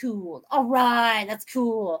like you cool. All right, that's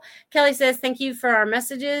cool. Kelly says, thank you for our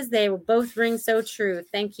messages. They will both ring so true.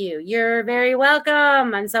 Thank you. You're very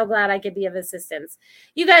welcome. I'm so glad I could be of assistance.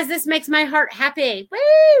 You guys, this makes my heart happy.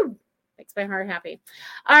 Woo! Makes my heart happy.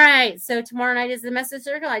 All right, so tomorrow night is the message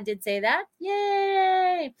circle. I did say that.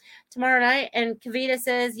 Yay! Tomorrow night. And Kavita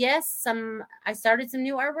says, yes, I started some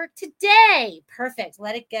new artwork today. Perfect.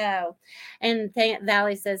 Let it go. And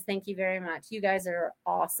Valley says, thank you very much. You guys are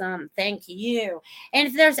awesome. Thank you. And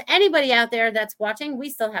if there's anybody out there that's watching, we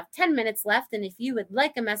still have 10 minutes left. And if you would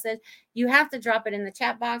like a message, you have to drop it in the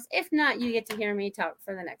chat box. If not, you get to hear me talk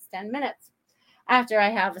for the next 10 minutes after I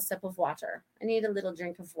have a sip of water. I need a little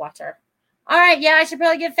drink of water. All right. Yeah, I should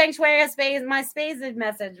probably give Feng Shui my space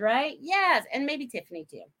message, right? Yes. And maybe Tiffany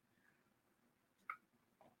too.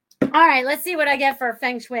 All right. Let's see what I get for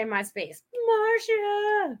Feng Shui my space.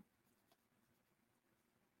 Marsha.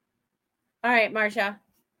 All right, Marsha.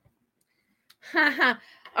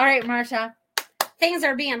 All right, Marsha. Things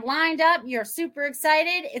are being lined up. You're super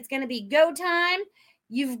excited. It's going to be go time.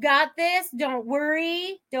 You've got this. Don't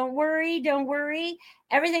worry. Don't worry. Don't worry.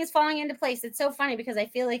 Everything's falling into place. It's so funny because I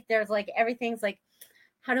feel like there's like everything's like,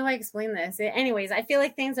 how do I explain this? Anyways, I feel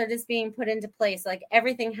like things are just being put into place. Like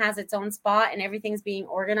everything has its own spot and everything's being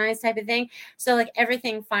organized type of thing. So like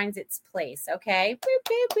everything finds its place. Okay. Woo,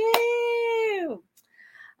 woo, woo.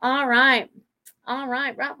 All right. All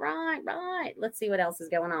right. Right. Let's see what else is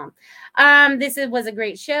going on. This was a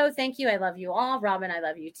great show. Thank you. I love you all. Robin, I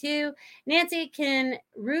love you too. Nancy, can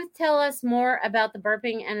Ruth tell us more about the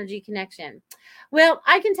burping energy connection? Well,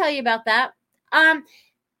 I can tell you about that.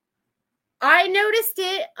 I noticed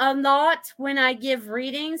it a lot when I give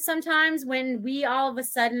readings sometimes, when we all of a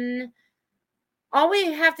sudden, all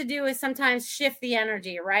we have to do is sometimes shift the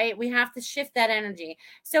energy, right? We have to shift that energy.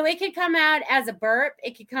 So it could come out as a burp.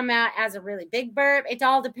 It could come out as a really big burp. It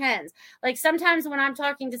all depends. Like sometimes when I'm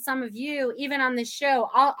talking to some of you, even on this show,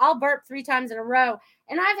 I'll burp 3 times in a row.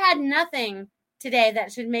 And I've had nothing today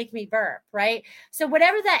that should make me burp, right? So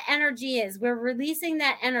whatever that energy is, we're releasing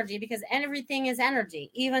that energy because everything is energy,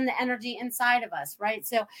 even the energy inside of us, right?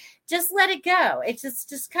 So just let it go. It's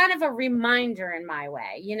just kind of a reminder in my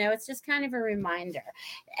way, it's just kind of a reminder.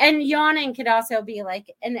 And yawning could also be like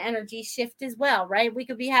an energy shift as well, right? We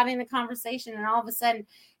could be having the conversation and all of a sudden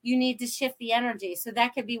you need to shift the energy. So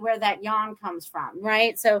that could be where that yawn comes from,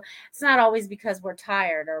 right? So it's not always because we're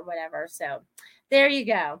tired or whatever. So there you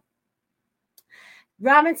go.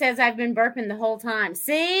 Robin says, I've been burping the whole time.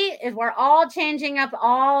 See, we're all changing up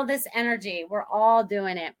all this energy. We're all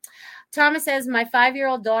doing it. Thomas says, my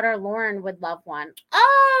 5-year-old daughter, Lauren, would love one.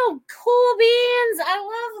 Oh, cool beans.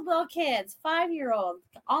 I love little kids. 5-year-old.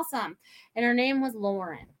 Awesome. And her name was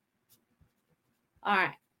Lauren. All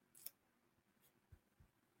right.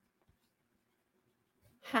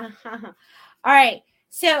 All right.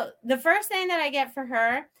 So the first thing that I get for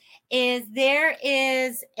her is there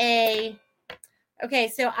is a... Okay,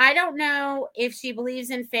 so I don't know if she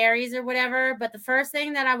believes in fairies or whatever, but the first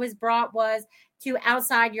thing that I was brought was to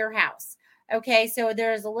outside your house. Okay, so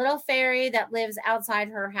there's a little fairy that lives outside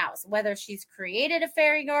her house, whether she's created a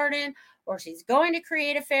fairy garden or she's going to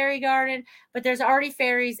create a fairy garden, but there's already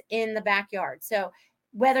fairies in the backyard. So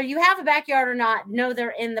whether you have a backyard or not, know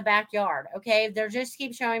they're in the backyard, okay? They're just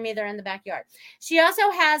keep showing me they're in the backyard. She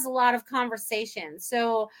also has a lot of conversations.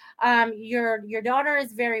 So your daughter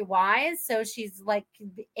is very wise, so she's like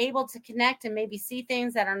able to connect and maybe see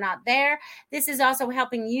things that are not there. This is also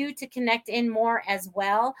helping you to connect in more as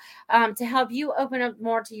well, to help you open up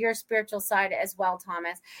more to your spiritual side as well,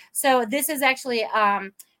 Thomas. So this is actually...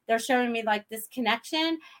 they're showing me like this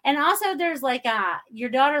connection. And also there's like your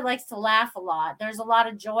daughter likes to laugh a lot. There's a lot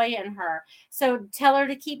of joy in her. So tell her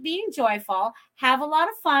to keep being joyful, have a lot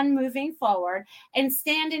of fun moving forward, and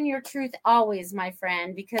stand in your truth always, my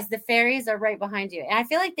friend, because the fairies are right behind you. And I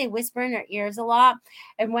feel like they whisper in her ears a lot.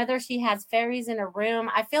 And whether she has fairies in her room,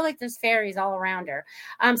 I feel like there's fairies all around her.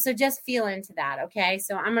 So just feel into that, okay?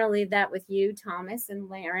 So I'm going to leave that with you, Thomas and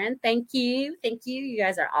Lauren. Thank you. Thank you. You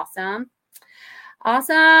guys are awesome.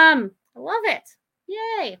 Awesome. I love it.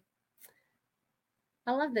 Yay.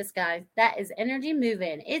 I love this, guys. That is energy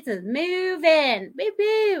moving. It's moving. Boo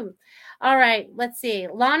boo. All right. Let's see.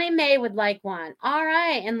 Lonnie Mae would like one. All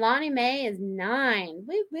right. And Lonnie Mae is 9.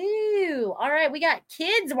 Woo woo. All right. We got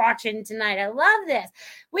kids watching tonight. I love this.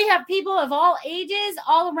 We have people of all ages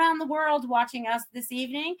all around the world watching us this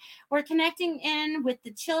evening. We're connecting in with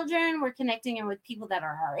the children. We're connecting in with people that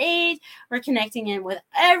are our age. We're connecting in with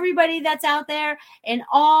everybody that's out there and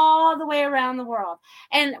all the way around the world.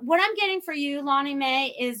 And what I'm getting for you, Lonnie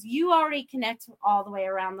Mae, is you already connect all the way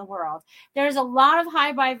around the world. There's a lot of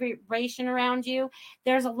high vibration around you.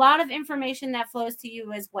 There's a lot of information that flows to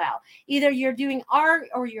you as well. Either you're doing art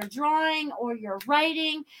or you're drawing or you're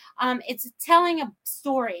writing. It's telling a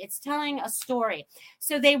story. It's telling a story.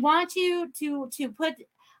 So they want you to put,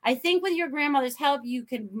 I think with your grandmother's help, you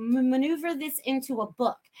could maneuver this into a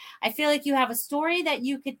book. I feel like you have a story that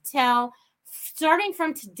you could tell starting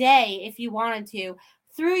from today if you wanted to,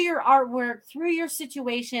 through your artwork, through your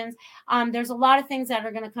situations. There's a lot of things that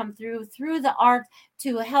are going to come through the art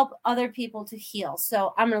to help other people to heal.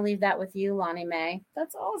 So I'm going to leave that with you, Lonnie Mae.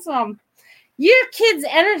 That's awesome. Your kids'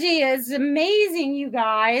 energy is amazing, you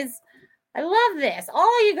guys. I love this.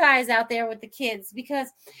 All you guys out there with the kids, because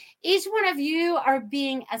each one of you are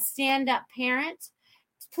being a stand-up parent.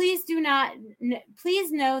 Please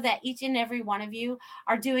know that each and every one of you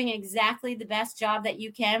are doing exactly the best job that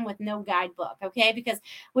you can with no guidebook, okay? Because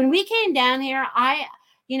when we came down here,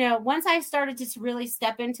 once I started to really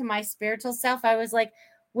step into my spiritual self, I was like,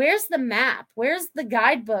 where's the map? Where's the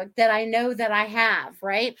guidebook that I know that I have,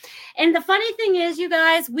 right? And the funny thing is, you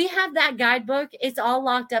guys, we have that guidebook. It's all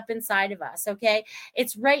locked up inside of us, okay?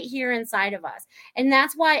 It's right here inside of us. And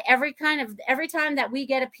that's why every time that we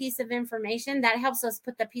get a piece of information, that helps us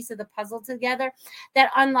put the piece of the puzzle together,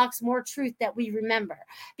 that unlocks more truth that we remember.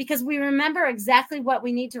 Because we remember exactly what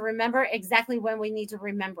we need to remember, exactly when we need to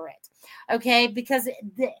remember it, okay? Because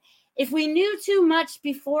if we knew too much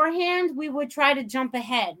beforehand, we would try to jump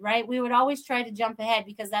ahead, right? We would always try to jump ahead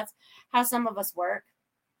because that's how some of us work.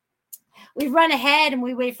 We run ahead and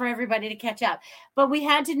we wait for everybody to catch up. But we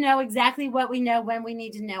had to know exactly what we know when we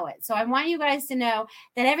need to know it. So I want you guys to know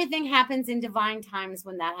that everything happens in divine times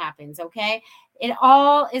when that happens, okay? It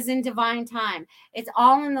all is in divine time. It's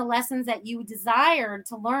all in the lessons that you desired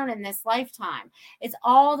to learn in this lifetime. It's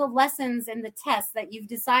all the lessons and the tests that you've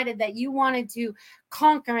decided that you wanted to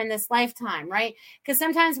conquer in this lifetime, right? Because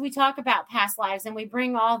sometimes we talk about past lives and we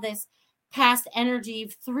bring all this past energy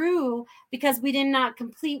through because we did not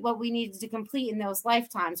complete what we needed to complete in those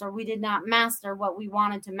lifetimes, or we did not master what we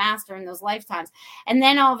wanted to master in those lifetimes. And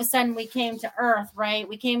then all of a sudden we came to Earth, right?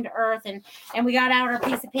 We came to Earth and we got out our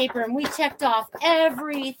piece of paper and we checked off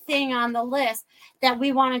everything on the list that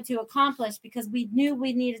we wanted to accomplish because we knew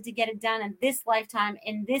we needed to get it done in this lifetime,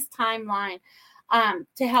 in this timeline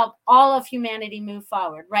to help all of humanity move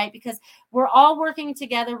forward, right? Because we're all working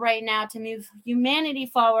together right now to move humanity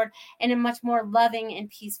forward in a much more loving and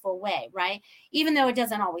peaceful way, right? Even though it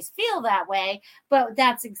doesn't always feel that way, but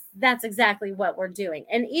that's exactly what we're doing.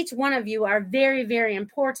 And each one of you are very, very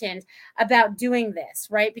important about doing this,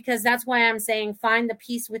 right? Because that's why I'm saying find the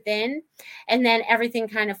peace within, and then everything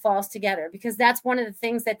kind of falls together, because that's one of the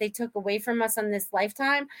things that they took away from us on this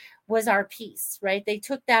lifetime was our peace, right? They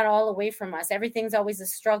took that all away from us. Everything's always a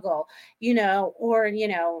struggle, or,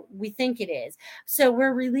 we think it is. So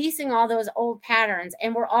we're releasing all those old patterns,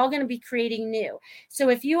 and we're all going to be creating new. So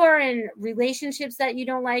if you are in relationships that you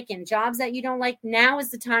don't like and jobs that you don't like, now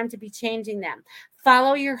is the time to be changing them.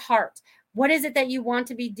 Follow your heart. What is it that you want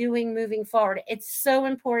to be doing moving forward? It's so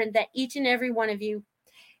important that each and every one of you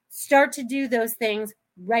start to do those things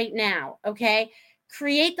right now, okay?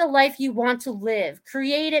 Create the life you want to live.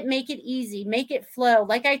 Create it, make it easy, make it flow.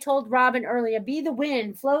 Like I told Robin earlier, be the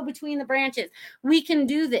wind, flow between the branches. We can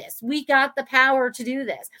do this. We got the power to do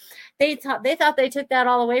this. They thought they took that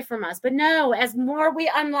all away from us. But no, as more we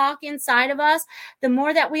unlock inside of us, the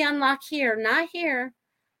more that we unlock here, not here,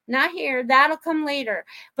 that'll come later.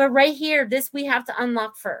 But right here, this we have to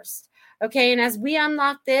unlock first. Okay, and as we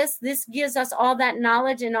unlock this gives us all that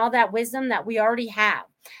knowledge and all that wisdom that we already have,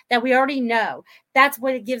 that we already know. That's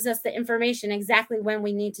what it gives us, the information exactly when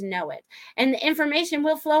we need to know it. And the information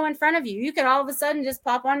will flow in front of you. You could all of a sudden just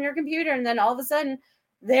pop on your computer, and then all of a sudden,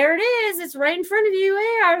 there it is. It's right in front of you.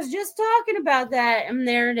 Hey, I was just talking about that, and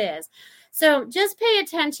there it is. So just pay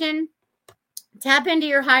attention. Tap into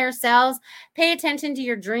your higher selves. Pay attention to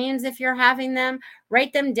your dreams if you're having them.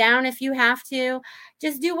 Write them down if you have to.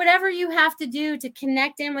 Just do whatever you have to do to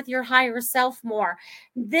connect in with your higher self more.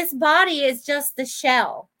 This body is just the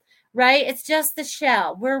shell, right? It's just the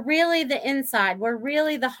shell. We're really the inside. We're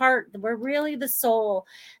really the heart. We're really the soul.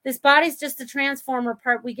 This body's just the transformer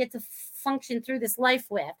part we get to function through this life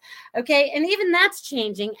with. Okay. And even that's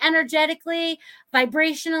changing energetically,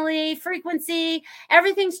 vibrationally, frequency,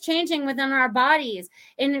 everything's changing within our bodies.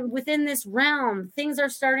 And within this realm, things are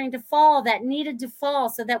starting to fall that needed to fall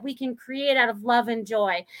so that we can create out of love and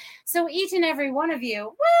joy. So each and every one of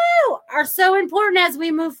you, are so important as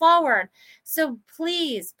we move forward. So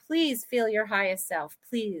please, please feel your highest self.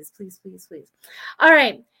 Please, please, please, please. All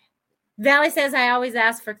right. Valley says, I always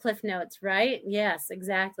ask for cliff notes, right? Yes,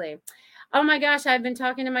 exactly. Oh my gosh, I've been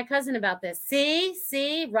talking to my cousin about this.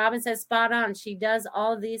 See, Robin says spot on. She does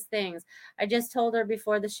all of these things. I just told her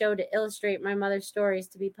before the show to illustrate my mother's stories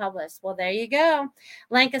to be published. Well, there you go.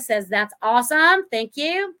 Lenka says, that's awesome. Thank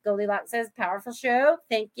you. Goldilocks says, powerful show.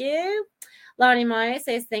 Thank you. Lonnie Maya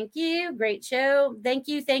says, thank you. Great show. Thank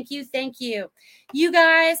you, thank you, thank you. You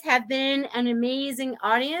guys have been an amazing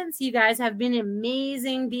audience. You guys have been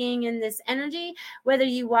amazing being in this energy, whether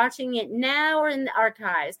you're watching it now or in the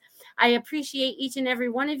archives. I appreciate each and every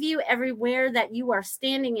one of you, everywhere that you are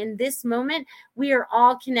standing in this moment. We are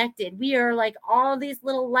all connected. We are like all these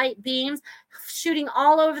little light beams shooting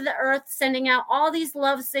all over the earth, sending out all these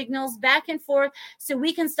love signals back and forth so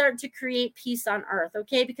we can start to create peace on earth,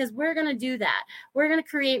 okay? Because we're going to do that. We're going to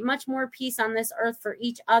create much more peace on this earth for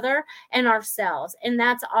each other and ourselves. And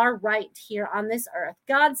that's our right here on this earth.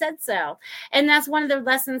 God said so. And that's one of the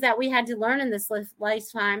lessons that we had to learn in this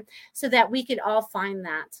lifetime so that we could all find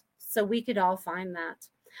that.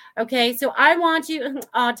 Okay, so I want you.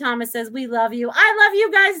 Oh, Thomas says, we love you. I love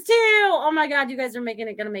you guys too. Oh my God, you guys are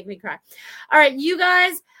going to make me cry. All right, you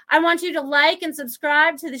guys, I want you to like and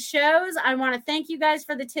subscribe to the shows. I want to thank you guys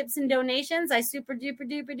for the tips and donations. I super duper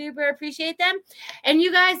duper duper appreciate them. And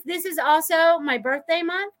you guys, this is also my birthday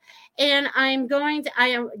month. And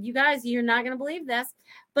you guys, you're not going to believe this,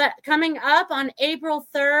 but coming up on April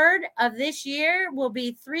 3rd of this year will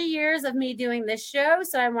be 3 years of me doing this show.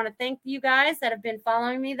 So I want to thank you guys that have been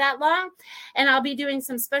following me that long. And I'll be doing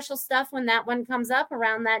some special stuff when that one comes up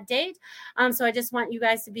around that date. So I just want you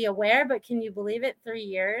guys to be aware. But can you believe it? 3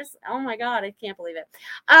 years. Oh my God, I can't believe it.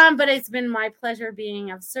 But it's been my pleasure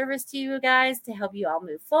being of service to you guys to help you all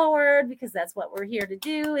move forward, because that's what we're here to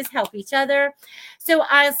do, is help each other. So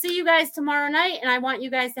I'll see you guys tomorrow night, and I want you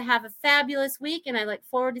guys to have a fabulous week, and I look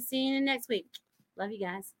forward to seeing you next week. Love you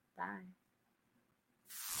guys. Bye.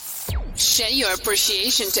 Share your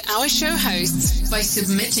appreciation to our show hosts by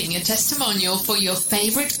submitting a testimonial for your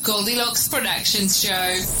favorite Goldilocks Productions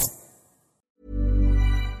show.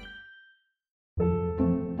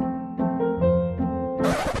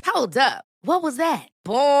 Hold up. What was that?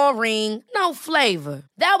 Boring. No flavor.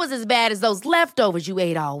 That was as bad as those leftovers you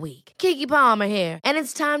ate all week. Keke Palmer here, and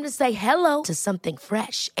it's time to say hello to something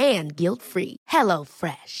fresh and guilt-free. Hello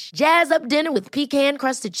Fresh. Jazz up dinner with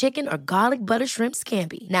pecan-crusted chicken or garlic butter shrimp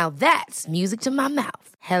scampi. Now that's music to my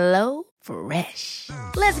mouth. Hello Fresh.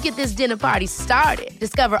 Let's get this dinner party started.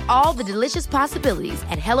 Discover all the delicious possibilities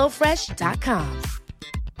at hellofresh.com.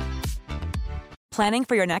 Planning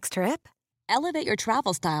for your next trip? Elevate your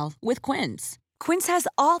travel style with Quince. Quince has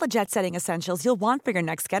all the jet-setting essentials you'll want for your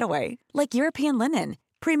next getaway, like European linen,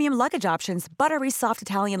 premium luggage options, buttery soft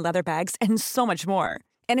Italian leather bags, and so much more.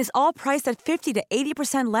 And is all priced at 50 to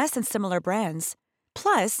 80% less than similar brands.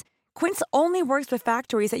 Plus, Quince only works with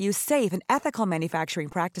factories that use safe and ethical manufacturing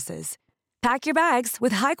practices. Pack your bags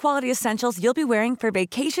with high-quality essentials you'll be wearing for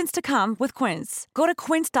vacations to come with Quince. Go to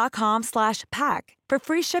quince.com/pack for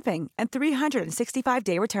free shipping and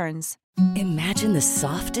 365-day returns. Imagine the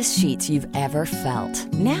softest sheets you've ever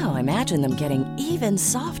felt. Now imagine them getting even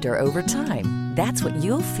softer over time. That's what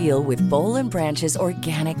you'll feel with Boll & Branch's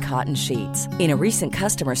organic cotton sheets. In a recent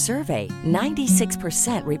customer survey,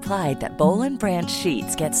 96% replied that Boll & Branch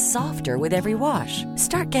sheets get softer with every wash.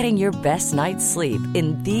 Start getting your best night's sleep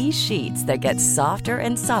in these sheets that get softer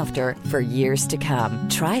and softer for years to come.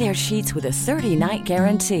 Try their sheets with a 30-night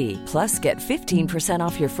guarantee. Plus, get 15%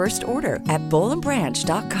 off your first order at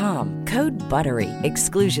bollandbranch.com. Code BUTTERY.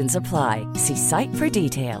 Exclusions apply. See site for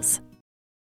details.